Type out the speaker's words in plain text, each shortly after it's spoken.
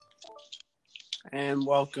and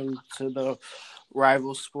welcome to the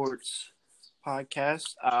Rival Sports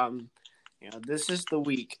podcast. This is the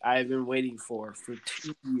week I've been waiting for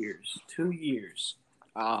 2 years. 2 years.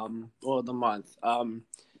 The month.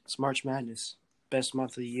 It's March Madness, best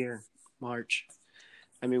month of the year, March.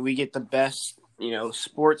 I mean, we get the best,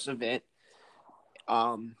 sports event,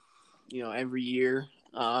 every year.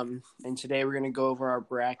 And today we're gonna go over our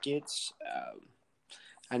brackets.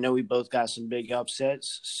 I know we both got some big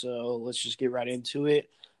upsets, so let's just get right into it.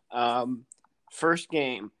 First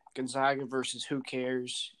game, Gonzaga versus who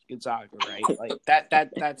cares? Gonzaga, right? Like that's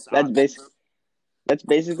That's obvious.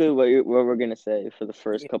 basically what we're gonna say for the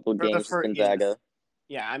first Yeah, couple of for the games. first, yeah, Gonzaga.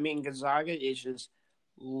 yeah. I mean, Gonzaga is just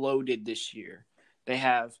loaded this year. They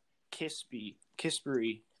have Kisperi,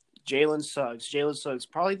 Jalen Suggs. Jalen Suggs,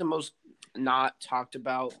 probably the most not talked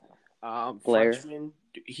about Player. freshman.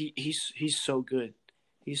 He's so good.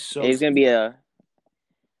 He's so He's gonna be a.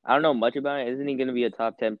 I don't know much about it. Isn't he gonna be a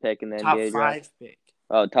top 10 pick in the top NBA draft? five pick.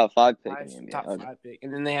 Oh, top 5 pick in Five, the NBA. top Okay. five pick.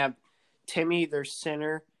 And then they have Timmy, their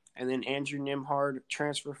center, and then Andrew Nimhard,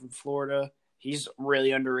 transfer from Florida. He's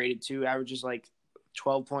really underrated too. Averages like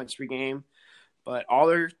 12 points per game. But all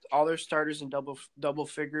their starters in double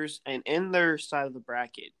figures, and in their side of the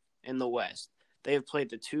bracket in the West, they have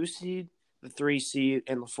played the 2 seed, the 3 seed,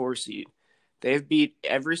 and the 4 seed. They've beat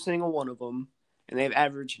every single one of them, and they've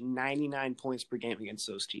averaged 99 points per game against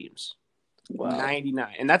those teams. Wow.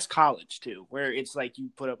 99. And that's college, too, where it's like you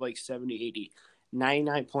put up like 70, 80.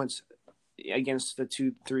 99 points against the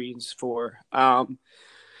 2, 3, and 4.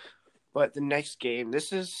 But the next game,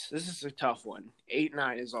 this is a tough one.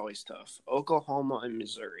 8-9 is always tough. Oklahoma and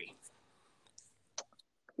Missouri.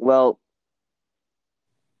 Well,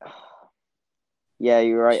 yeah,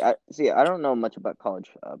 you're right. I don't know much about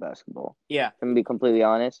college basketball. Yeah. I'm gonna be completely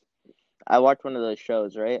honest. I watched one of those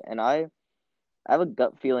shows, right? And I have a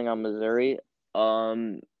gut feeling on Missouri.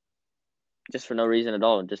 Just for no reason at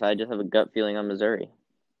all. I just have a gut feeling on Missouri.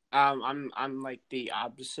 I'm like the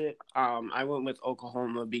opposite. I went with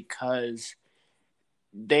Oklahoma because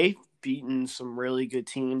they've beaten some really good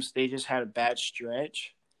teams. They just had a bad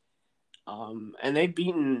stretch. And they've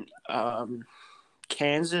beaten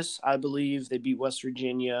Kansas, I believe. They beat West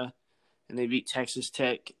Virginia, and they beat Texas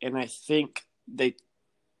Tech. And I think they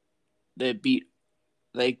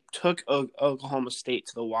took Oklahoma State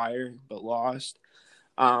to the wire, but lost.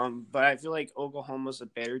 But I feel like Oklahoma's a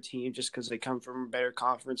better team just because they come from a better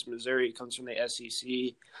conference. Missouri comes from the SEC,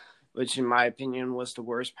 which in my opinion was the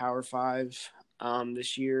worst Power 5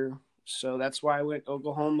 this year. So that's why I went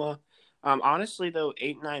Oklahoma. Honestly, though,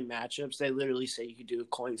 8-9 matchups, they literally say you could do a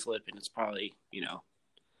coin flip, and it's probably,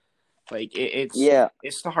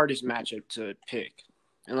 it's the hardest matchup to pick,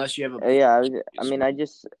 unless you have a. Yeah,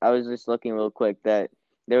 I was just looking real quick that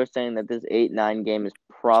they were saying that this 8-9 game is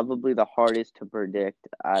probably the hardest to predict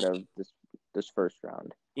out of this first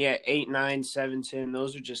round. Yeah, 8-9, 7-10.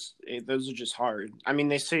 Those are just hard. I mean,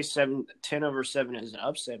 they say 10 over 7 is an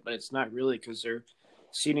upset, but it's not really because their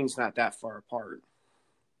seeding's not that far apart.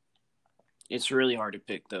 It's really hard to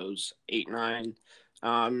pick those 8-9,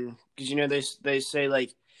 because they say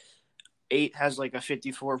like 8 has like a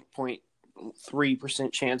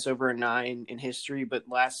 54.3% chance over a 9 in history, but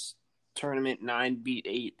last tournament 9 beat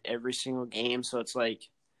 8 every single game, so it's like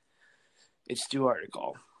it's too hard to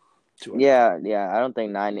call. Yeah. I don't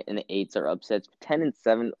think 9 and 8s are upsets. 10 and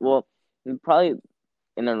 7, well, probably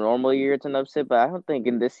in a normal year it's an upset, but I don't think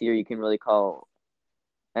in this year you can really call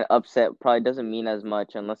an upset. Probably doesn't mean as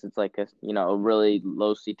much unless it's like a really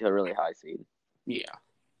low seed to a really high seed. Yeah.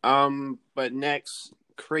 But next,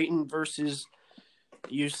 Creighton versus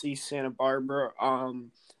UC Santa Barbara. A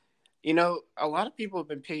lot of people have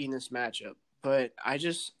been picking this matchup, but I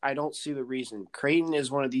don't see the reason. Creighton is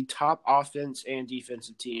one of the top offense and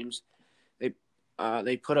defensive teams.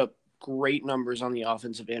 They put up great numbers on the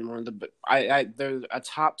offensive end. They're a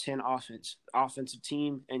top 10 offensive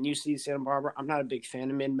team, and UC Santa Barbara. I'm not a big fan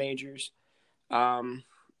of mid majors.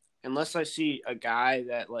 Unless I see a guy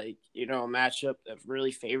that a matchup that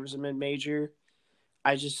really favors a mid major,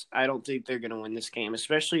 I don't think they're going to win this game,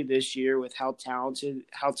 especially this year with how talented,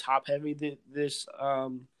 how top heavy these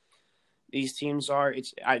teams are.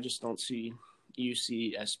 I just don't see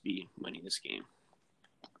UCSB winning this game.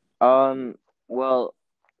 Well,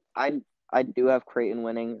 I do have Creighton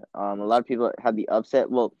winning. A lot of people have the upset.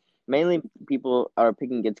 Well, mainly people are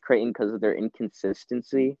picking against Creighton because of their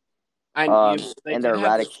inconsistency. And their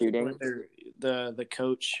erratic shooting. The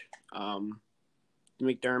coach,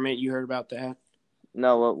 McDermott. You heard about that?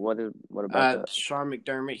 No, what about that? Sean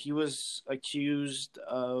McDermott. He was accused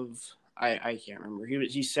of I can't remember.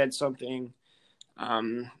 He said something.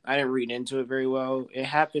 I didn't read into it very well. It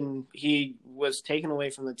happened. He was taken away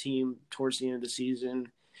from the team towards the end of the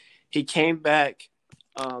season. He came back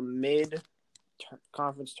mid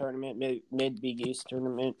conference tournament, mid Big East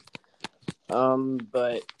tournament.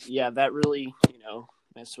 But yeah, that really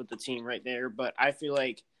messed with the team right there. But I feel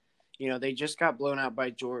like they just got blown out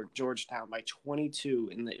by Georgetown by 22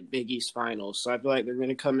 in the Big East Finals. So I feel like they're going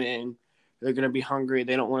to come in. They're going to be hungry.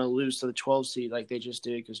 They don't want to lose to the 12 seed like they just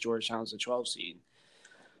did because Georgetown's the 12 seed.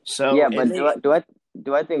 So yeah, but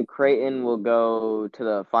do I think Creighton will go to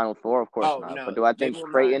the Final Four? Of course not. No, But do I they think will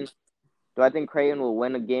Creighton? not. Do I think Creighton will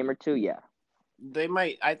win a game or two? Yeah. They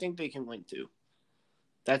might. I think they can win too.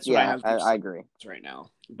 That's what I Yeah, have I agree. right now.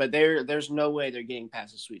 But there's no way they're getting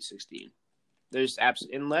past the Sweet 16. There's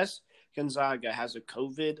unless Gonzaga has a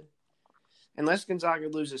COVID. Unless Gonzaga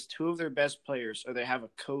loses two of their best players, or they have a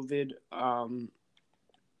COVID,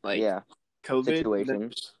 COVID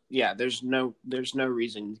situation. There's no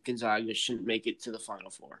reason Gonzaga shouldn't make it to the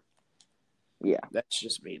Final Four. Yeah, that's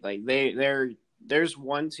just me. Like there's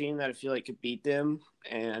one team that I feel like could beat them,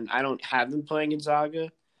 and I don't have them playing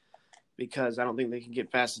Gonzaga because I don't think they can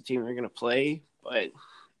get past the team they're going to play. But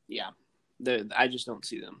yeah, I just don't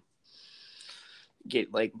see them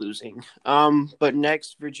get losing. But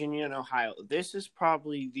next, Virginia and Ohio. This is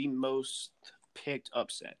probably the most picked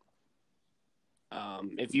upset.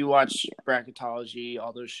 If you watch Bracketology,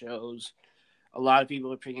 all those shows, a lot of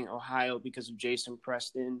people are picking Ohio because of Jason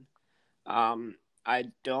Preston. I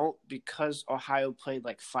don't, because Ohio played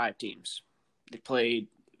 5 teams. They played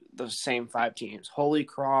the same 5 teams. Holy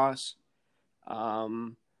Cross,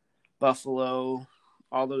 Buffalo,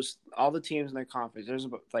 all the teams in their conference. There's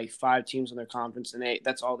about 5 teams in their conference, and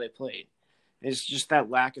that's all they played. It's just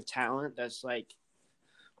that lack of talent that's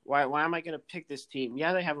why am I going to pick this team?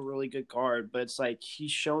 Yeah, they have a really good guard, but it's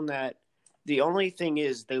he's shown that. The only thing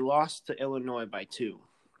is they lost to Illinois by 2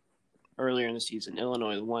 earlier in the season.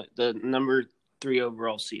 Illinois, the number 3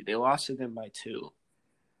 overall seed. They lost to them by 2.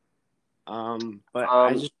 But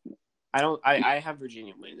I have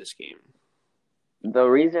Virginia winning this game. The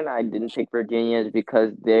reason I didn't pick Virginia is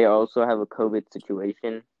because they also have a COVID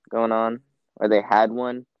situation going on, or they had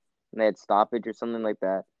one, and they had stoppage or something like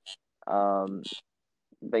that.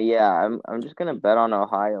 But yeah, I'm just gonna bet on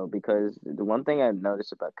Ohio because the one thing I've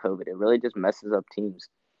noticed about COVID, it really just messes up teams,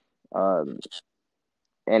 and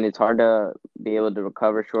it's hard to be able to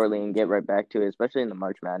recover shortly and get right back to it, especially in the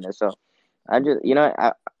March Madness. So I just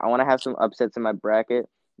I want to have some upsets in my bracket.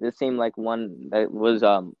 This seemed like one that was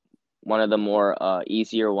one of the more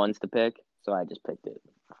easier ones to pick, so I just picked it.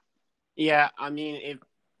 Yeah, I mean, if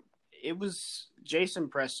it was Jason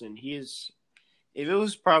Preston, if it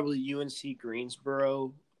was probably UNC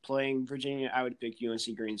Greensboro playing Virginia, I would pick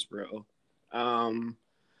UNC Greensboro.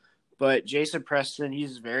 But Jason Preston,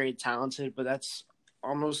 he's very talented, but that's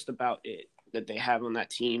almost about it that they have on that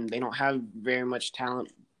team. They don't have very much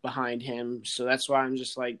talent behind him, so that's why I'm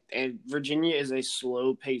just and Virginia is a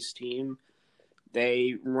slow-paced team.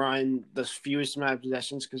 They run the fewest amount of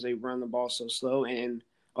possessions because they run the ball so slow, and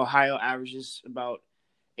Ohio averages about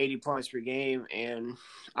 80 points per game, and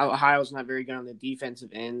Ohio's not very good on the defensive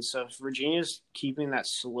end. So if Virginia's keeping that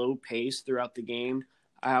slow pace throughout the game,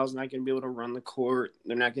 Ohio's not going to be able to run the court.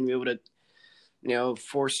 They're not going to be able to,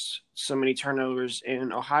 force so many turnovers.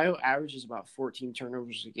 And Ohio averages about 14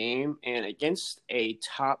 turnovers a game, and against a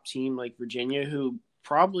top team like Virginia, who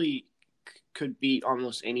probably could beat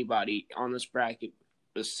almost anybody on this bracket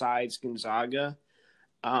besides Gonzaga,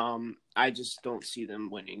 I just don't see them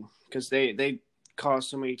winning because they cause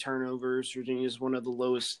so many turnovers. Virginia is one of the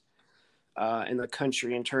lowest in the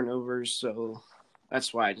country in turnovers, so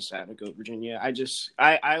that's why I decided to go Virginia.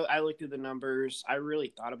 I looked at the numbers. I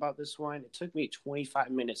really thought about this one. It took me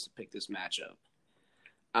 25 minutes to pick this matchup.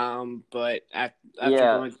 But after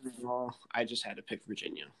going through it all, I just had to pick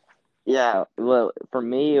Virginia. Yeah, well, for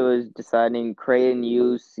me, it was deciding Creighton,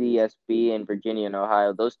 UCSB, and Virginia and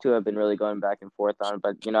Ohio. Those two have been really going back and forth on,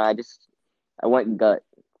 but I went gut.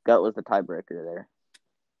 Gut was the tiebreaker there.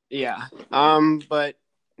 Yeah. But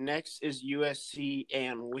next is USC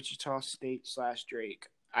and Wichita State / Drake.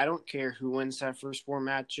 I don't care who wins that first 4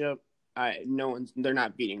 matchup. They're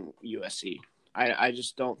not beating USC. I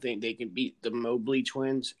just don't think they can beat the Mobley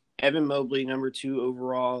twins. Evan Mobley, number 2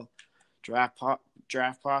 overall draft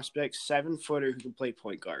prospect, 7-footer who can play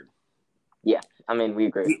point guard. Yeah, I mean, we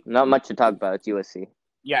agree. Not much to talk about. It's USC.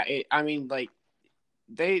 Yeah,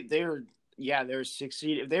 they're 6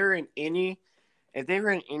 seed. If they were in any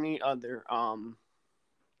other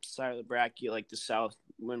side of the bracket, like the South,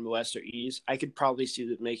 West, or East, I could probably see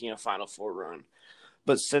them making a Final Four run.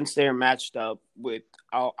 But since they're matched up with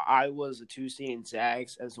Iowa's a 2 seed and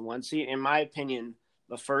Zags as a 1 seed, in my opinion,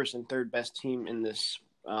 the first and third best team in this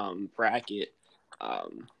bracket,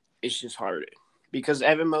 it's just harder because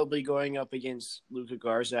Evan Mobley going up against Luka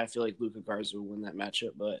Garza. I feel like Luka Garza will win that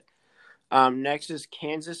matchup. But next is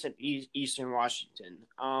Kansas and Eastern Washington.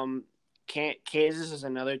 Kansas is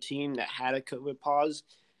another team that had a COVID pause,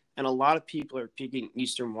 and a lot of people are picking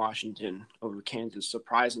Eastern Washington over Kansas,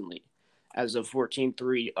 surprisingly, as a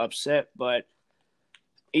 14-3 upset. But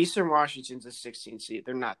Eastern Washington's a 16 seed.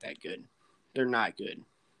 They're not that good. They're not good.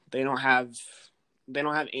 They don't have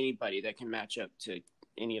anybody that can match up to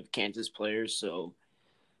any of Kansas players. So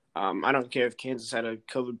I don't care if Kansas had a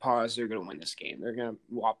COVID pause. They're going to win this game. They're going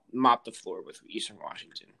to mop the floor with Eastern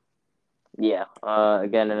Washington. Yeah.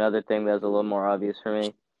 Again, another thing that's a little more obvious for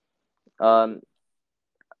me.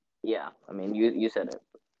 Yeah. I mean, you said it.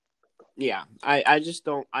 Yeah. I just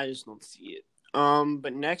don't see it.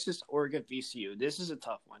 But next is Oregon VCU. This is a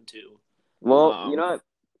tough one too. Well, you know what?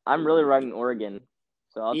 I'm really riding Oregon,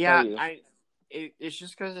 so I'll tell you. It's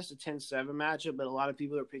just because it's a 10-7 matchup, but a lot of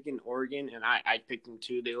people are picking Oregon, and I picked them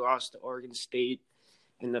too. They lost to Oregon State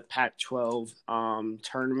in the Pac-12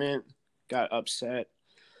 tournament, got upset.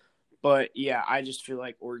 But yeah, I just feel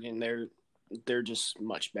like Oregon, they're just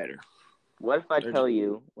much better. What if I tell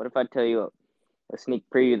you a sneak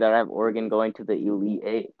preview that I have Oregon going to the Elite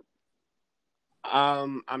Eight?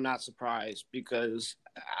 I'm not surprised because,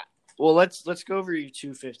 well, let's go over your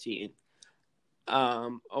 215.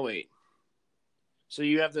 Oh wait, so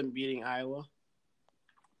you have them beating Iowa?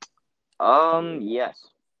 Yes.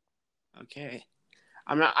 Okay,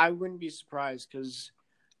 I wouldn't be surprised because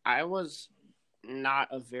Iowa's not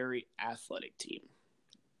a very athletic team.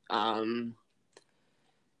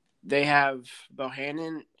 They have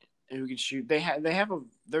Bohannon who can shoot.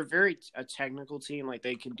 They're very a technical team. Like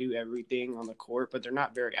they can do everything on the court, but they're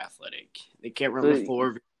not very athletic. They can't run the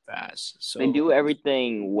floor very fast. So they do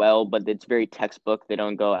everything well, but it's very textbook. They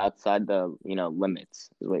don't go outside the limits.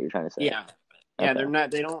 Is what you're trying to say? Yeah, yeah. Okay. They're not.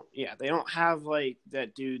 They don't. Yeah, they don't have like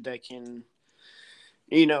that dude that can,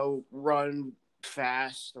 run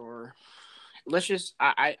fast or. Let's just.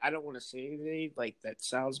 I don't want to say they like that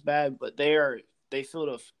sounds bad, but they filled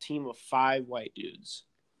a team of 5 white dudes.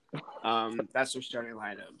 That's their starting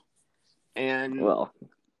lineup. And well,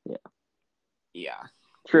 yeah. Yeah.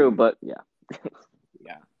 True, but yeah.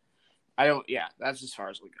 Yeah. That's as far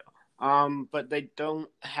as we go. But they don't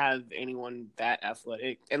have anyone that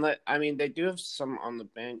athletic. And they do have some on the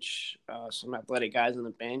bench, some athletic guys on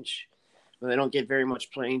the bench, but they don't get very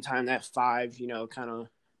much playing time. That 5, kind of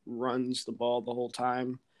runs the ball the whole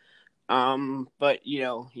time. But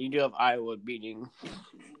you do have Iowa beating.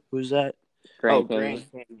 Who's that? Grand Canyon.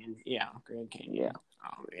 Yeah, Grand Canyon.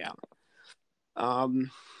 Yeah. Yeah.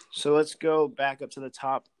 So let's go back up to the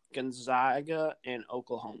top. Gonzaga and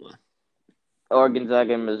Oklahoma. Or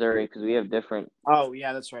Gonzaga and Missouri, because we have different. Oh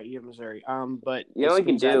yeah, that's right. You have Missouri. But you know what we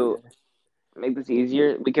can do? Make this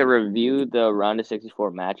easier. We can review the round of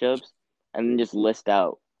 64 matchups, and then just list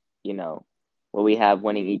out, what we have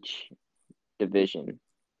winning each division.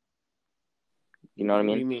 You know what I mean?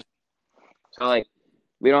 What do you mean? So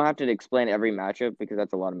we don't have to explain every matchup because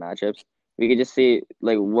that's a lot of matchups. We could just see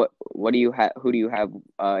what do you have? Who do you have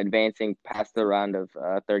advancing past the round of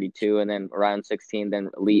 32, and then round 16, then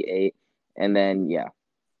Elite 8, and then yeah. You know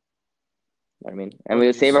what I mean, and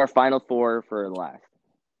we'll save our final 4 for last.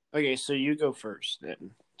 Okay, so you go first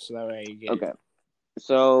then, so that way you get. Okay,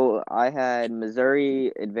 so I had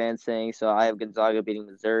Missouri advancing. So I have Gonzaga beating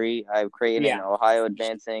Missouri. I have Creighton and Ohio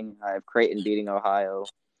advancing. I have Creighton beating Ohio.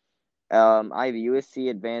 I have USC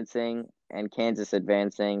advancing and Kansas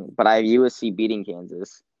advancing, but I have USC beating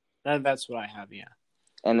Kansas. That's what I have, yeah.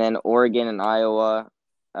 And then Oregon and Iowa,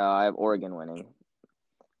 I have Oregon winning.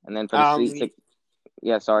 And then for the Sweet Six,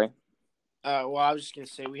 yeah, sorry. Well, I was just gonna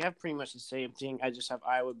say we have pretty much the same thing. I just have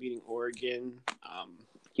Iowa beating Oregon.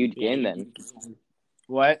 Huge game then.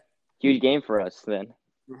 What? Huge game for us then.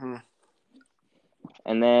 Mm-hmm.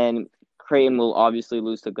 And then Creighton will obviously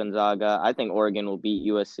lose to Gonzaga. I think Oregon will beat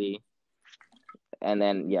USC. And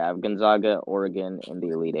then, yeah, Gonzaga, Oregon, in the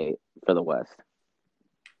Elite 8 for the West.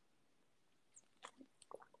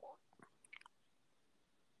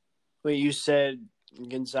 Wait, you said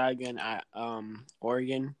Gonzaga and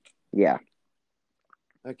Oregon? Yeah.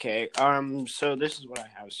 Okay. So this is what I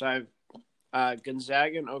have. So I have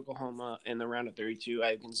Gonzaga and Oklahoma in the round of 32.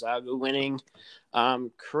 I have Gonzaga winning.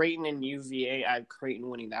 Creighton and UVA. I have Creighton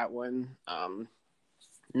winning that one.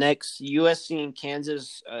 Next, USC and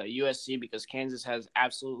Kansas. USC because Kansas has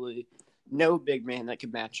absolutely no big man that can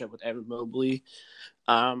match up with Evan Mobley.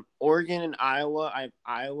 Oregon and Iowa. I have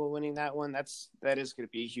Iowa winning that one. That is going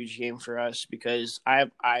to be a huge game for us because I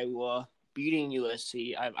have Iowa beating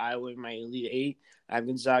USC. I have Iowa in my Elite 8. I have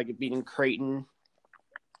Gonzaga beating Creighton.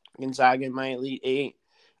 Gonzaga in my Elite Eight.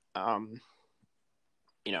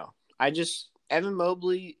 You know, Evan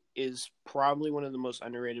Mobley is probably one of the most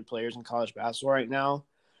underrated players in college basketball right now.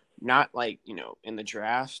 Not like, in the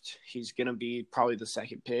draft. He's going to be probably the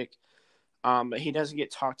second pick. But he doesn't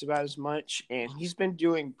get talked about as much. And he's been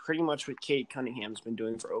doing pretty much what Cade Cunningham's been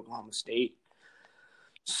doing for Oklahoma State.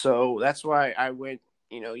 So that's why I went,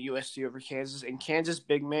 USC over Kansas. And Kansas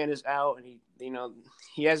big man is out. And they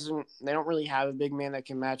don't really have a big man that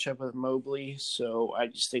can match up with Mobley. So I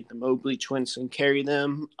just think the Mobley twins can carry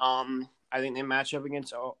them. I think they match up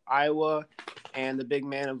against Iowa, and the big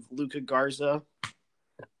man of Luka Garza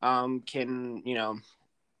can,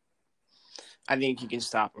 I think he can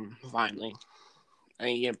stop him finally. I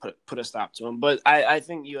think he can put a stop to him. But I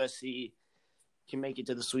think USC can make it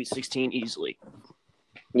to the Sweet 16 easily.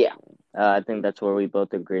 Yeah, I think that's where we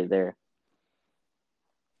both agree there.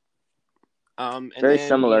 Very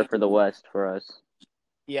similar for the West for us.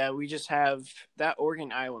 Yeah, we just have that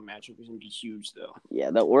Oregon-Iowa matchup is going to be huge, though.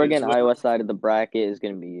 Yeah, the Oregon-Iowa side of the bracket is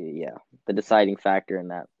going to be, the deciding factor in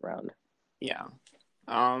that round. Yeah.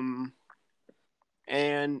 And,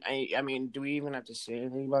 I mean, do we even have to say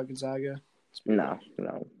anything about Gonzaga? No,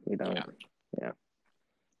 we don't. Yeah.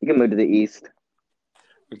 You can move to the East.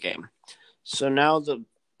 Okay. So now the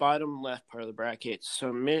bottom left part of the bracket.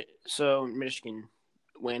 So Michigan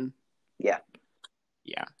win? Yeah.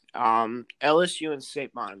 Yeah. LSU and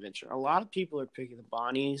St. Bonaventure. A lot of people are picking the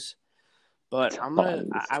Bonnies, but I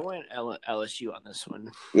went LSU on this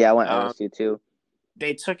one. Yeah, I went LSU too.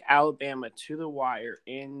 They took Alabama to the wire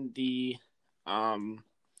in the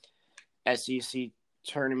SEC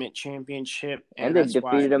tournament championship, and they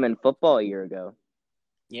defeated them in football a year ago.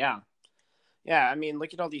 Yeah. Yeah, I mean,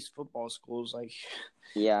 look at all these football schools. Like,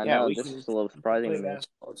 yeah, I know. This is a little surprising to me.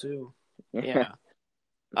 Basketball too. Yeah.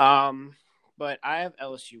 But I have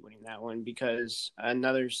LSU winning that one because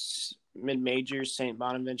another mid-major, St.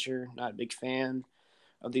 Bonaventure, not a big fan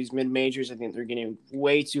of these mid-majors. I think they're getting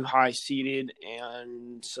way too high-seeded.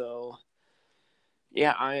 And so,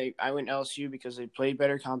 yeah, I went LSU because they played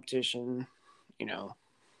better competition.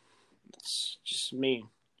 It's just me.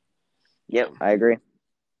 Yep, I agree.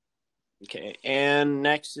 Okay, and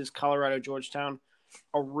next is Colorado-Georgetown.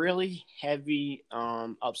 A really heavy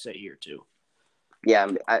upset year, too.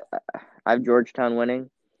 Yeah, I have Georgetown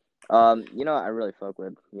winning. I really fuck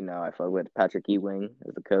with, Patrick Ewing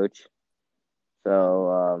as a coach.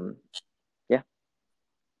 So, yeah.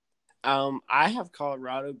 I have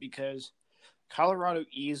Colorado because Colorado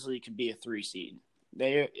easily could be a 3 seed.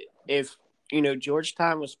 If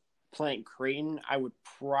Georgetown was playing Creighton, I would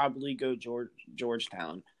probably go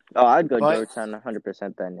Georgetown. Oh, I'd go Georgetown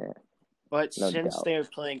 100% then, yeah. But since they're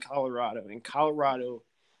playing Colorado, and Colorado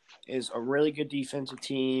is a really good defensive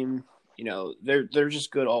team, they're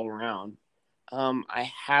just good all around.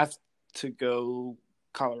 I have to go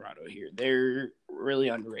Colorado here. They're really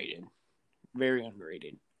underrated, very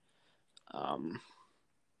underrated.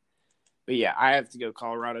 But yeah, I have to go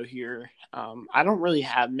Colorado here. I don't really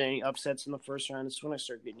have many upsets in the first round. It's when I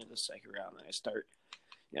start getting to the second round that I start,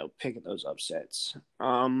 picking those upsets.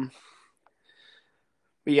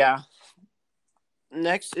 But yeah,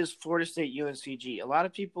 next is Florida State UNCG. A lot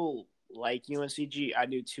of people like UNCG. I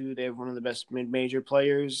do too. They have one of the best mid-major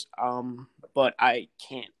players. But I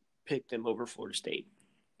can't pick them over Florida State.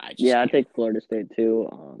 I take Florida State too.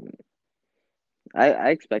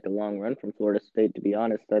 I expect a long run from Florida State, to be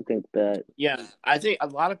honest. I think that... Yeah, I think a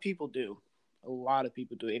lot of people do. A lot of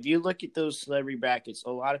people do. If you look at those celebrity brackets,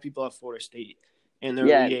 a lot of people have Florida State in their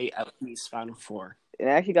Elite Eight, at least Final Four. It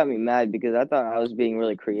actually got me mad because I thought I was being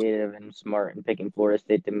really creative and smart and picking Florida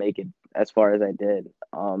State to make it as far as I did.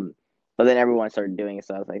 But then everyone started doing it,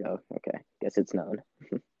 so I was like, oh, okay. Guess it's known.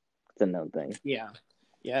 It's a known thing. Yeah.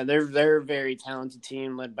 Yeah, they're a very talented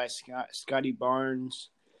team led by Scotty Barnes.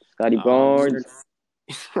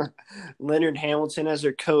 Leonard Hamilton as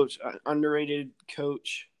their coach, underrated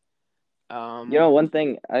coach. One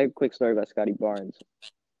thing, I have a quick story about Scotty Barnes.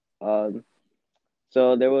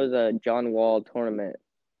 So there was a John Wall tournament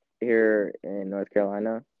here in North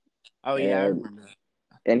Carolina. Oh, yeah, I remember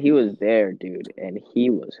that. And he was there, dude, and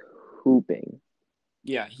he was hooping.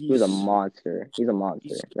 Yeah, he was a monster. He's a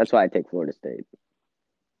monster. That's why I take Florida State.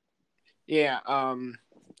 Yeah,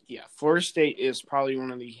 Florida State is probably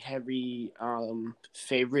one of the heavy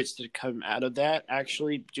favorites to come out of that,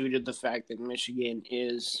 actually, due to the fact that Michigan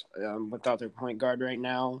is without their point guard right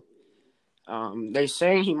now. They're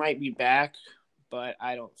saying he might be back, but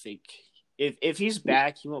I don't think if he's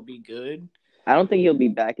back, he won't be good. I don't think he'll be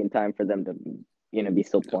back in time for them to, be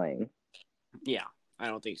still playing. Yeah, I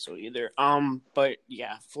don't think so either. But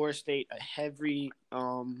yeah, Florida State a heavy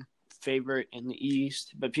favorite in the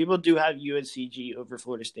East, but people do have UNCG over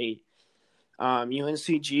Florida State.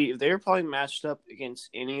 UNCG, if they were probably matched up against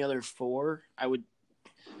any other four, I would,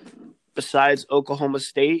 besides Oklahoma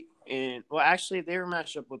State, and well, actually, if they were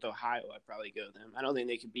matched up with Ohio, I'd probably go them. I don't think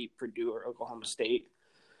they could beat Purdue or Oklahoma State,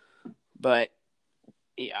 but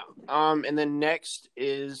yeah. And then next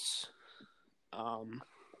is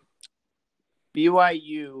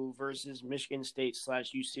BYU versus Michigan State /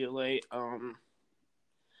 UCLA.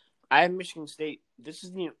 I have Michigan State.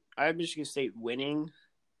 I have Michigan State winning,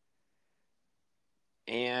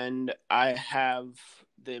 and I have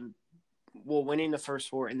them winning the first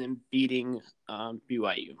four and then beating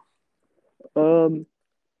BYU.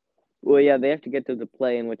 Well, yeah, they have to get to the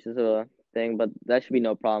play-in, which is a thing, but that should be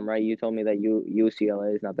no problem, right? You told me that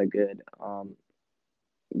UCLA is not that good.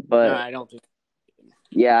 But No, I don't think.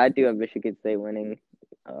 Yeah, I do have Michigan State winning.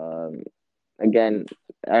 Again,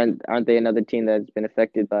 aren't they another team that's been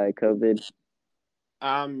affected by COVID?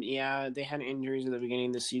 Yeah, they had injuries at the beginning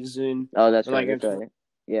of the season. Oh, that's right.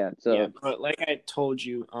 Yeah, so yeah, but like I told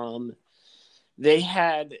you, they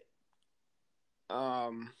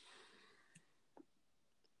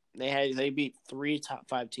beat 3 top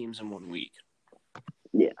 5 teams in 1 week.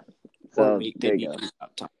 Yeah. So they beat 3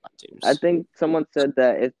 top 5 teams. I think someone said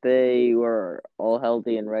that if they were all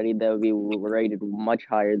healthy and ready, they would be rated much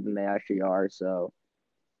higher than they actually are. So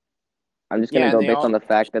I'm just gonna go based on the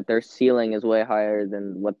fact that their ceiling is way higher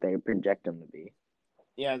than what they project them to be.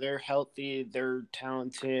 Yeah, they're healthy. They're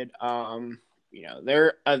talented.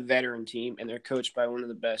 They're a veteran team, and they're coached by one of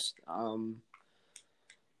the best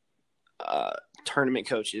tournament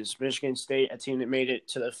coaches. Michigan State, a team that made it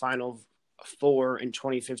to the Final Four in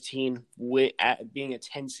 2015, being a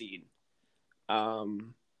 10 seed.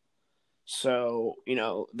 So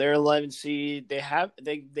they're 11 seed. They have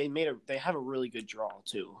a really good draw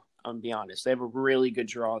too. I'm be honest, they have a really good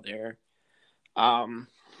draw there.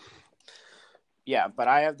 Yeah, but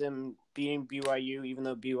I have them beating BYU, even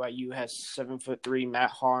though BYU has 7'3" Matt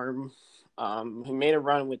Harm, who made a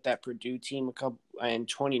run with that Purdue team in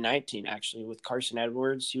 2019, actually, with Carson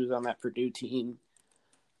Edwards. He was on that Purdue team.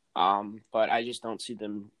 But I just don't see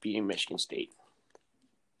them beating Michigan State.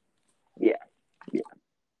 Yeah.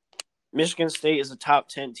 Michigan State is a top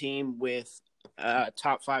 10 team with a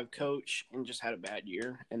top 5 coach and just had a bad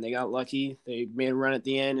year. And they got lucky. They made a run at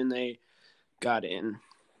the end and they got in.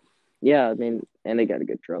 Yeah, I mean, and they got a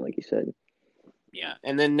good draw, like you said. Yeah,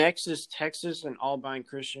 and then next is Texas and Albine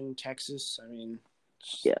Christian. Texas, I mean.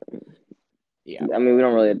 Yeah. I mean, we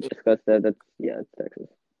don't really discuss that. It's Texas.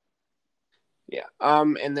 Yeah.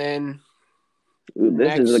 And then.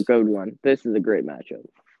 This is a good one. This is a great matchup.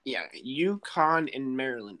 Yeah, UConn and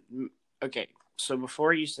Maryland. Okay, so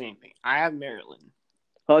before you say anything, I have Maryland.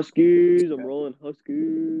 Huskies. I'm rolling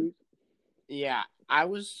Huskies. Yeah, I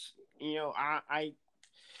was.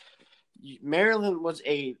 Maryland was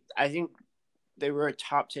I think they were a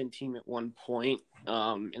top 10 team at one point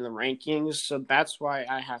in the rankings, so that's why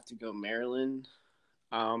I have to go Maryland.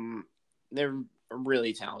 They're a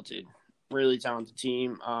really talented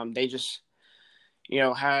team. They just,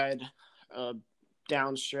 had a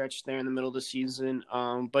down stretch there in the middle of the season.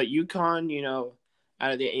 But UConn,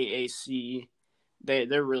 out of the AAC,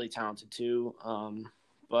 they're really talented too.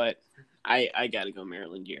 But I got to go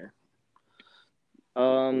Maryland here.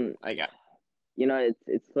 I got.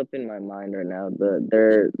 It's slipping my mind right now.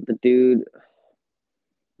 The dude,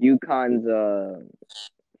 UConn's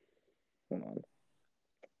hold on, I'm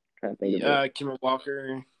trying to think of it. Kemba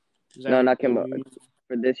Walker. No, not Kemba.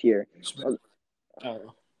 For this year.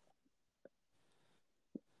 Oh.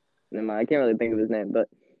 Never mind, I can't really think of his name, but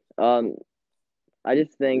I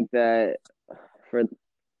just think that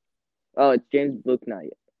it's James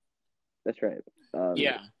Bouknight. That's right.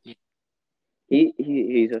 Yeah.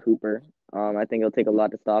 He's a hooper. I think it'll take a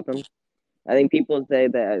lot to stop him. I think people say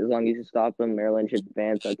that as long as you stop him, Maryland should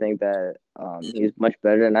advance. I think that he's much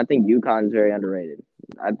better, and I think UConn's very underrated.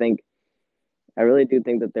 I really do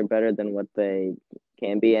think that they're better than what they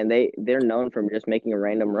can be, and they're known for just making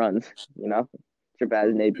random runs.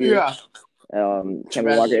 Shabazz Napier. Yeah.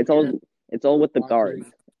 Kemba Walker. It's all with the guards,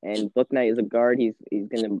 and Bouknight is a guard. He's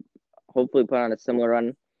gonna hopefully put on a similar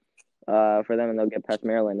run for them, and they'll get past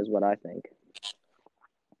Maryland, is what I think.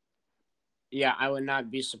 Yeah, I would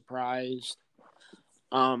not be surprised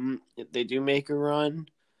if they do make a run.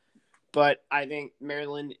 But I think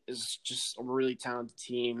Maryland is just a really talented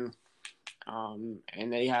team.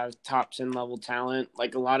 And they have top 10 level talent,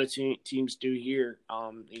 like a lot of teams do here,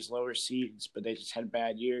 these lower seeds, but they just had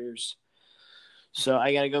bad years. So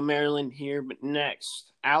I got to go Maryland here. But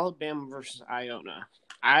next, Alabama versus Iona.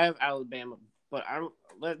 I have Alabama but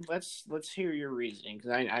let's hear your reasoning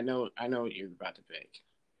because I know what you're about to pick.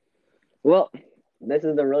 Well, this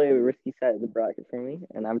is a really risky side of the bracket for me,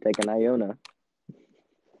 and I'm taking Iona.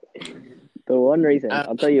 The one reason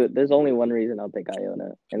I'll tell you, there's only one reason I'll take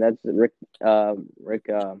Iona, and that's Rick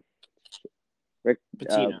Pitino.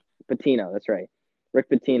 Pitino. That's right, Rick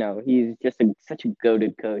Pitino. He's just such a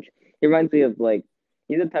goated coach. He reminds me of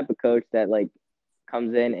he's the type of coach that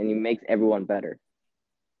comes in and he makes everyone better.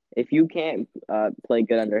 If you can't play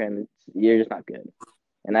good under him, you're just not good.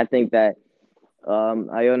 And I think that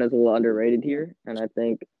Iona's a little underrated here, and I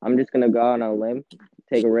think I'm just gonna go on a limb,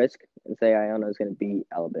 take a risk, and say Iona is gonna beat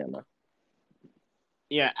Alabama.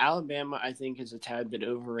 Yeah, Alabama I think is a tad bit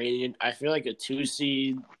overrated. I feel like a 2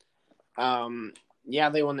 seed. Yeah,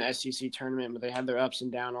 they won the SEC tournament, but they had their ups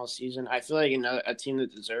and downs all season. I feel like a team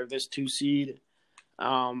that deserved this 2 seed,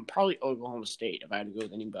 probably Oklahoma State. If I had to go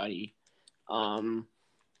with anybody,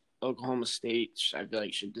 Oklahoma State I feel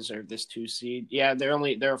like should deserve this 2 seed. Yeah,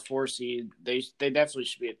 they're a 4 seed. They definitely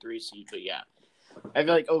should be a 3 seed, but yeah, I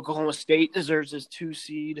feel like Oklahoma State deserves this 2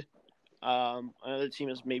 seed. Another team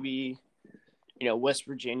is maybe West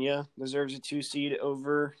Virginia deserves a 2 seed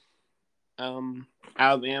over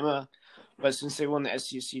Alabama. But since they won the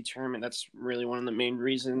SEC tournament, that's really one of the main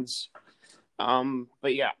reasons.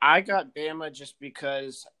 But yeah, I got Bama just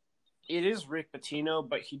because it is Rick Pitino,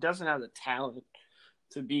 but he doesn't have the talent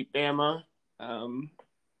to beat Bama.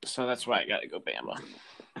 So that's why I got to go Bama.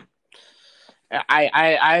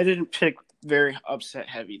 I didn't pick very upset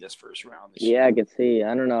heavy this first round. Yeah, I could see.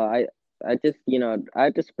 I don't know. I just I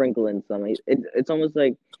have to sprinkle in some. It's almost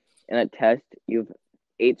like in a test you have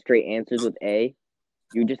 8 straight answers with A.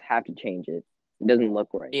 You just have to change it. It doesn't look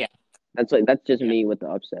right. Yeah, that's just me with the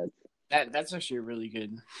upsets. That's actually a really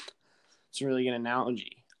good. It's a really good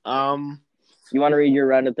analogy. You want to read your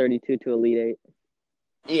round of 32 to Elite Eight?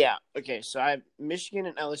 Yeah. Okay. So I have Michigan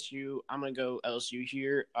and LSU. I'm gonna go LSU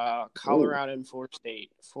here. Colorado and Florida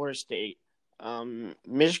State. Florida State.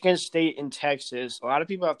 Michigan State and Texas. A lot of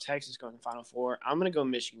people have Texas going to Final Four. I'm gonna go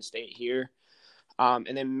Michigan State here.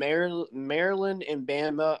 And then Maryland and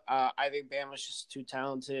Bama. I think Bama's just too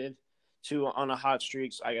talented, too on a hot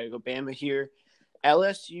streak. So I gotta go Bama here.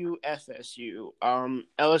 LSU, FSU.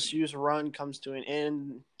 LSU's run comes to an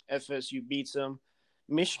end. FSU beats them.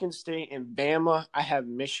 Michigan State and Bama. I have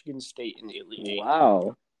Michigan State in the Elite Eight.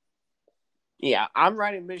 Wow. Yeah, I'm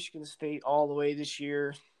riding Michigan State all the way this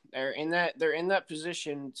year. They're in that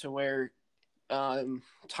position to where Tom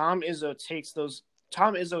Izzo takes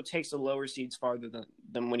the lower seeds farther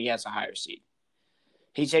than when he has a higher seed.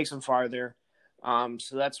 He takes them farther. So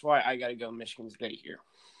that's why I got to go Michigan State here.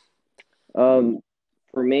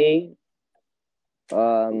 For me,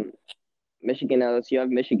 Michigan LSU. I have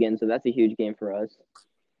Michigan, so that's a huge game for us.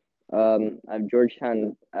 I have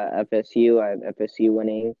Georgetown, FSU. I have FSU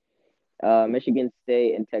winning. Michigan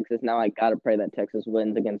State and Texas. Now I gotta pray that Texas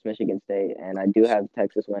wins against Michigan State, and I do have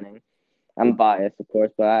Texas winning. I'm biased, of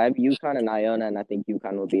course, but I have UConn and Iona, and I think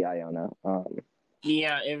UConn will be Iona.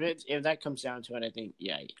 Yeah, if that comes down to it,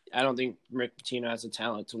 I don't think Rick Pitino has the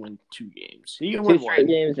talent to win 2 games. He can win 2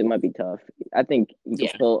 games, it might be tough. I think he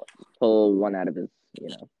can pull one out of his,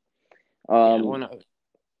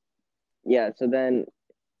 Yeah, so then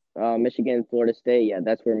Michigan, Florida State, yeah,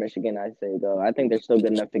 that's where Michigan, I say, go. I think they're still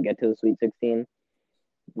good enough to get to the Sweet 16.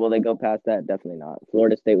 Will they go past that? Definitely not.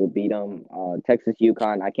 Florida State will beat them. Texas,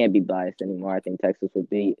 UConn, I can't be biased anymore. I think Texas will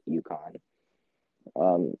beat UConn.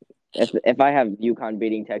 If I have UConn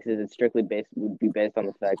beating Texas, it's would be based on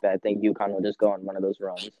the fact that I think UConn will just go on one of those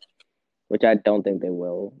runs, which I don't think they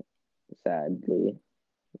will, sadly.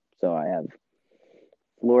 So I have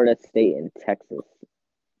Florida State and Texas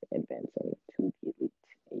advancing to the Elite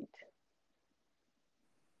Eight.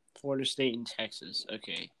 Florida State and Texas.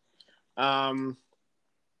 Okay.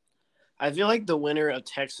 I feel like the winner of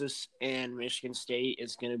Texas and Michigan State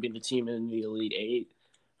is going to be the team in the Elite Eight.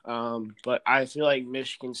 But I feel like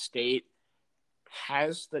Michigan State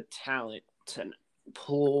has the talent to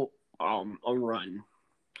pull a run.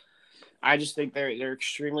 I just think they're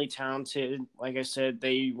extremely talented. Like I said,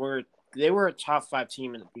 they were a top 5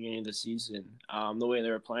 team in the beginning of the season. The way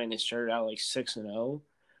they were playing, they started out like 6-0,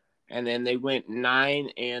 and then they went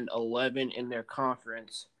 9-11 in their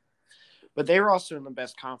conference. But they were also in the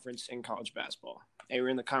best conference in college basketball. They were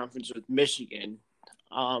in the conference with Michigan,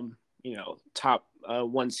 top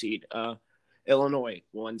 1 seed, Illinois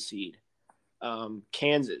 1 seed,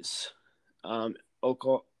 Kansas,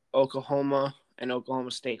 Oklahoma, and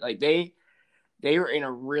Oklahoma State. Like they were in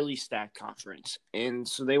a really stacked conference, and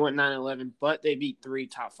so they went 9-11. But they beat 3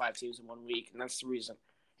 top 5 teams in 1 week, and that's the reason.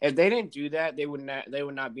 If they didn't do that, they would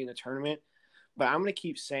not be in the tournament. but I'm gonna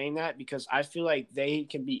keep saying that because I feel like they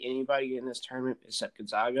can beat anybody in this tournament except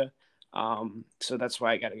Gonzaga. So that's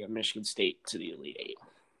why I got to go Michigan State to the Elite Eight.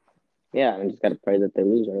 Yeah, I just got to pray that they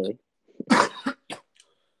lose early.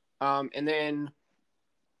 And then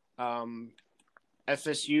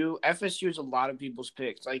FSU. FSU is a lot of people's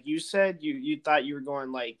picks. Like you said, you thought you were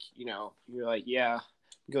going like, you're like, yeah,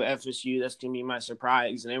 go FSU. That's gonna be my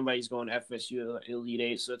surprise, and everybody's going FSU Elite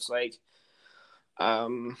Eight. So it's like,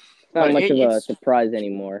 it's not much of a surprise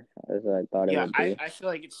anymore as I thought it would be. I feel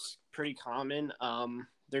like it's pretty common.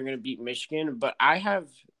 They're gonna beat Michigan, but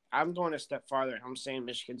I'm going a step farther. I'm saying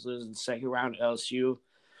Michigan's losing the second round to LSU.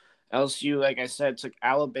 LSU, like I said, took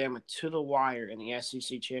Alabama to the wire in the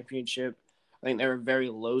SEC championship. I think they were very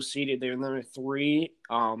low seeded. They were number 3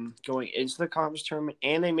 going into the conference tournament,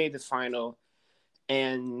 and they made the final.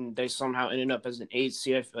 And they somehow ended up as an 8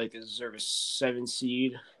 seed. I feel like they deserve a 7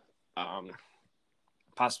 seed,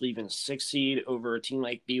 possibly even a 6 seed over a team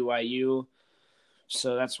like BYU.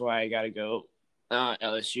 So that's why I got to go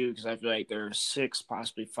LSU because I feel like they're a 6,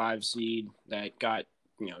 possibly 5 seed that got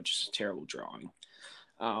just a terrible drawing.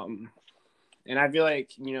 And I feel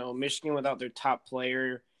like Michigan without their top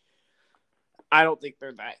player, I don't think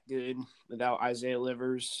they're that good without Isaiah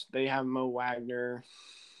Livers. They have Mo Wagner,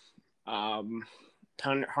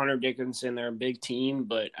 Hunter Dickinson. They're a big team,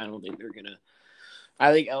 but I don't think they're gonna.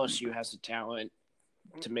 I think LSU has the talent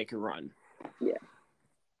to make a run.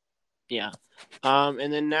 Yeah.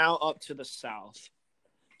 And then now up to the South.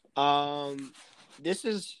 This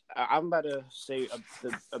is I'm about to say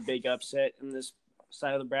a big upset in this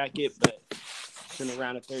side of the bracket, but it's in the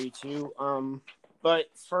round of 32. But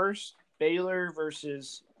first, Baylor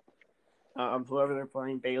versus whoever they're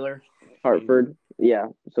playing. Baylor. Hartford. Yeah.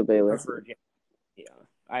 So Baylor. Hartford. Yeah.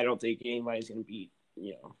 I don't think anybody's gonna beat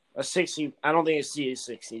a 6 seed. I don't think it's a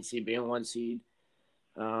 16 seed being 1 seed.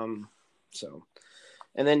 So.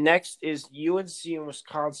 And then next is UNC and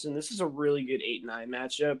Wisconsin. This is a really good 8-9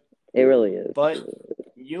 matchup. It really is. But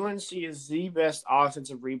UNC is the best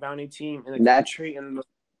offensive rebounding team in the country.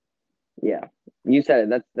 Yeah, you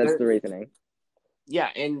said it. That's the reasoning. Yeah,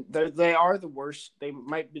 and they are the worst. They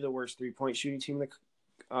might be the worst 3-point shooting team in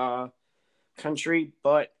the country.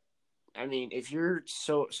 But, I mean, if you're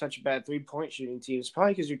such a bad 3-point shooting team, it's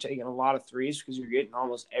probably because you're taking a lot of threes because you're getting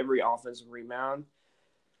almost every offensive rebound.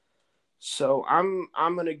 So I'm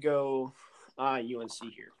gonna go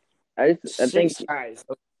UNC here. I think guys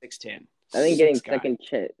 6'10". I think getting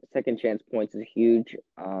second chance points is huge.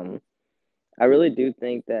 I really do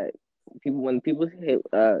think that when people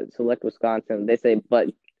select Wisconsin, they say, but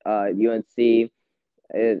UNC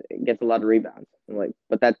gets a lot of rebounds. I'm like,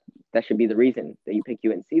 but that should be the reason that you pick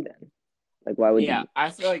UNC then. Like, why would you? Yeah,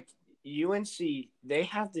 I feel like UNC, they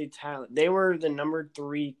have the talent. They were the number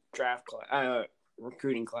 3 draft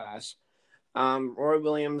recruiting class. Roy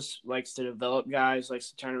Williams likes to develop guys, likes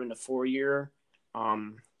to turn them into 4-year.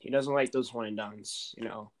 He doesn't like those one and dones.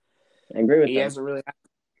 I agree with that.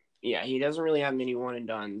 He doesn't really have many one and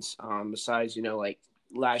dones. Besides, like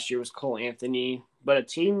last year was Cole Anthony,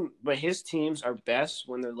 but his teams are best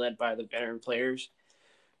when they're led by the veteran players.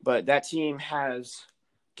 But that team has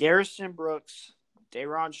Garrison Brooks,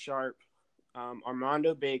 Day'Ron Sharpe,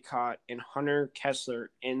 Armando Bacot, and Hunter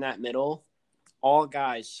Kessler in that middle. All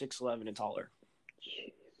guys 6'11" and taller.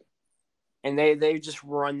 And they just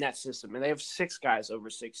run that system. And they have 6 guys over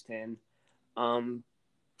 6'10".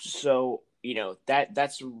 So,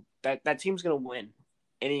 that team's gonna win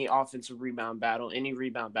any offensive rebound battle, any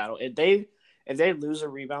rebound battle. If they lose a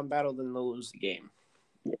rebound battle, then they'll lose the game.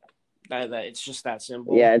 Yeah. That it's just that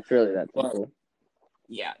simple. Yeah, it's really that simple.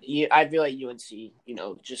 Yeah, I feel like UNC,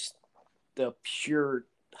 just the pure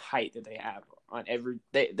height that they have on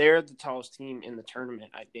they're the tallest team in the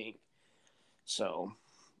tournament, I think. So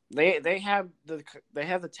they have the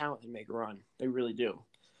talent to make a run. They really do.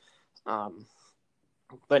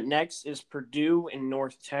 But next is Purdue in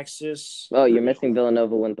North Texas. Oh, you're missing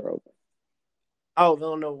Villanova Winthrop. Oh,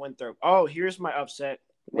 Villanova Winthrop. Oh, here's my upset.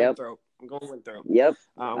 Winthrop. I'm going Winthrop. Yep.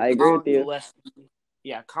 I agree with you.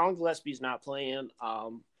 Colin Gillespie's not playing.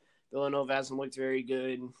 Villanova hasn't looked very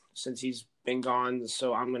good since he's been gone,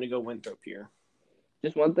 so I'm going to go Winthrop here.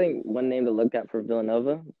 Just one name to look at for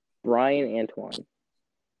Villanova, Brian Antoine.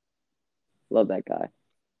 Love that guy.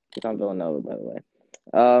 He's on Villanova, by the way.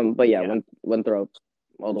 But yeah. Winthrop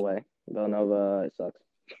all the way. Villanova, it sucks.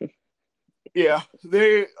 Yeah,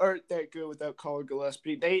 they aren't that good without Colin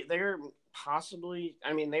Gillespie. They're possibly,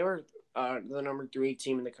 they were the number 3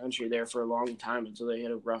 team in the country there for a long time until they hit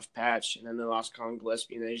a rough patch, and then they lost Colin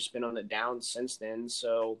Gillespie, and they've just been on the down since then.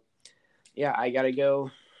 So, yeah, I got to go,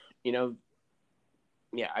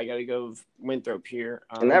 yeah, I got to go Winthrop here.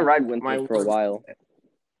 And that ride My Winthrop for a one, while.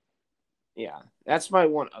 yeah, that's my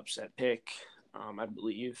one upset pick. I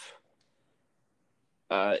believe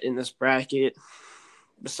in this bracket.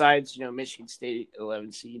 Besides, Michigan State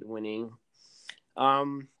 11 seed winning.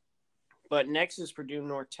 But next is Purdue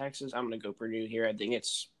North Texas. I'm gonna go Purdue here. I think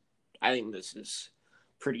this is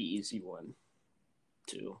pretty easy one,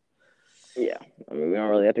 too. Yeah, I mean we don't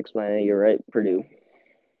really have to explain it. You're right, Purdue.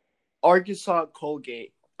 Arkansas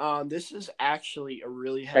Colgate. This is actually a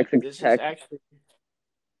really Texas this is Tech. actually.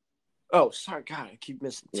 Oh, sorry, God, I keep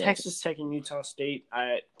missing Yeah. Texas Tech and Utah State.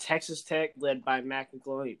 Texas Tech led by Mac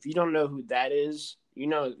McClung. If you don't know who that is, you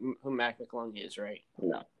know who Mac McClung is, right?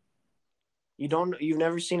 No. You don't. You've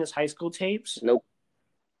never seen his high school tapes? Nope.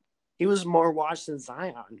 He was more watched than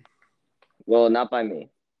Zion. Well, not by me.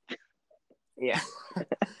 Yeah.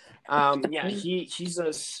 Yeah, he's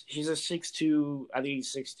a 6'2", I think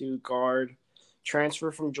he's 6'2" guard,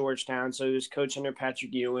 transfer from Georgetown, so he was coached under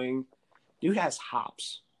Patrick Ewing. Dude has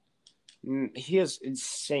hops. He has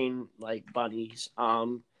insane bunnies.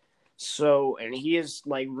 So and he is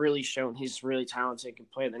really shown he's really talented, can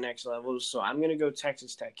play at the next level. So I'm gonna go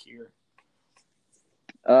Texas Tech here.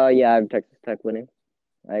 Yeah, I have Texas Tech winning.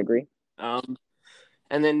 I agree. And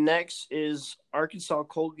then next is Arkansas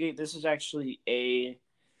Colgate. This is actually a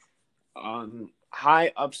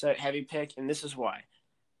high upset heavy pick, and this is why.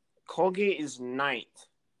 Colgate is 9th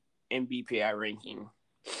in BPI ranking,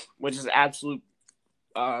 which is absolute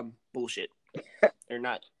bullshit. They're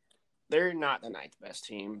not the 9th best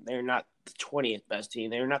team. They're not the 20th best team.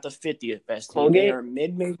 They're not the 50th best team. Colgate? They are a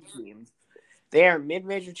mid-major team. They are a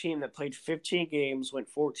mid-major team that played 15 games, went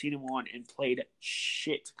 14-1, and played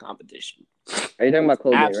shit competition. Are you talking about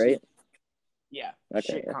Colgate, right? Yeah, okay,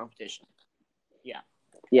 shit yeah. competition. Yeah.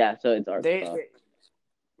 Yeah, so it's Arkansas.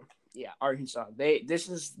 Arkansas. This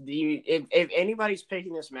is if anybody's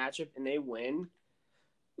picking this matchup and they win,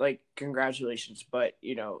 congratulations. But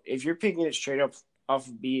if you're picking it straight up off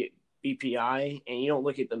of BPI and you don't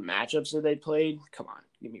look at the matchups that they played, come on,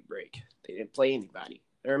 give me a break. They didn't play anybody.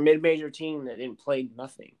 They're a mid-major team that didn't play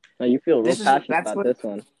nothing. No, you feel real passionate about this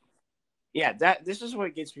one. Yeah, this is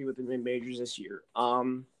what gets me with the mid-majors this year.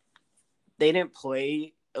 They didn't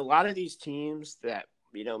play a lot of these teams that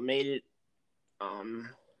made it.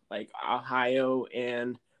 Like Ohio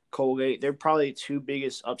and Colgate, they're probably two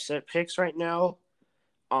biggest upset picks right now.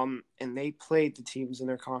 And they played the teams in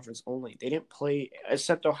their conference only. They didn't play,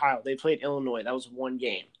 except Ohio. They played Illinois. That was one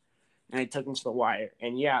game, and they took them to the wire.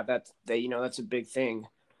 And yeah, that's a big thing.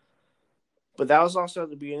 But that was also at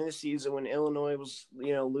the beginning of the season when Illinois was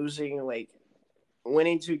losing,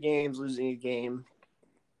 winning 2 games, losing a game.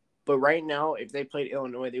 But right now, if they played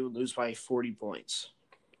Illinois, they would lose by 40 points.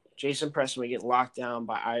 Jason Preston would get locked down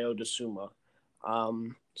by Ayo Dosunmu.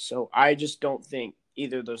 So I just don't think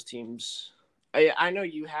either of those teams. I know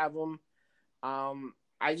you have them.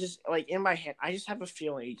 I just in my head, I just have a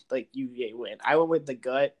feeling UVA win. I went with the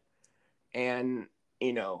gut, and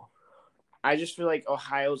I just feel like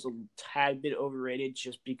Ohio's a tad bit overrated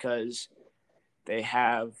just because they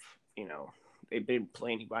have they didn't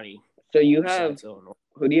play anybody. So you have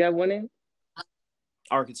who do you have winning?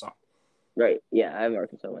 Arkansas. Right. Yeah, I have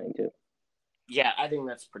Arkansas winning too. Yeah, I think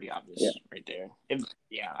that's pretty obvious right there.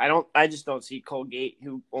 I just don't see Colgate,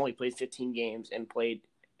 who only played 15 games and played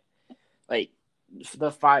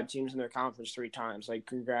the 5 teams in their conference 3 times.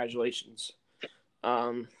 Congratulations.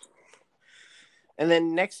 And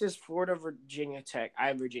then next is Florida Virginia Tech. I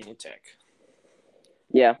have Virginia Tech.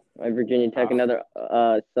 Yeah, I have Virginia Tech, another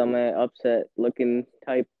semi upset looking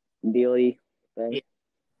type dealy thing.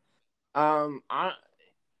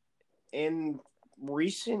 In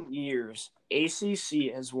recent years,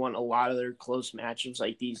 ACC has won a lot of their close matchups,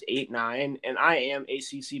 like these 8-9, and I am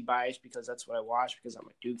ACC biased because that's what I watch because I'm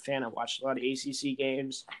a Duke fan. I watched a lot of ACC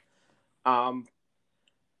games,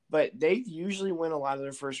 but they usually win a lot of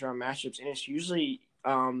their first round matchups, and it's usually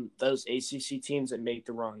those ACC teams that make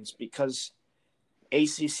the runs because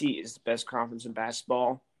ACC is the best conference in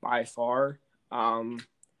basketball by far.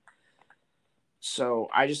 So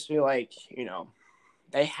I just feel like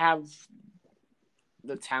they have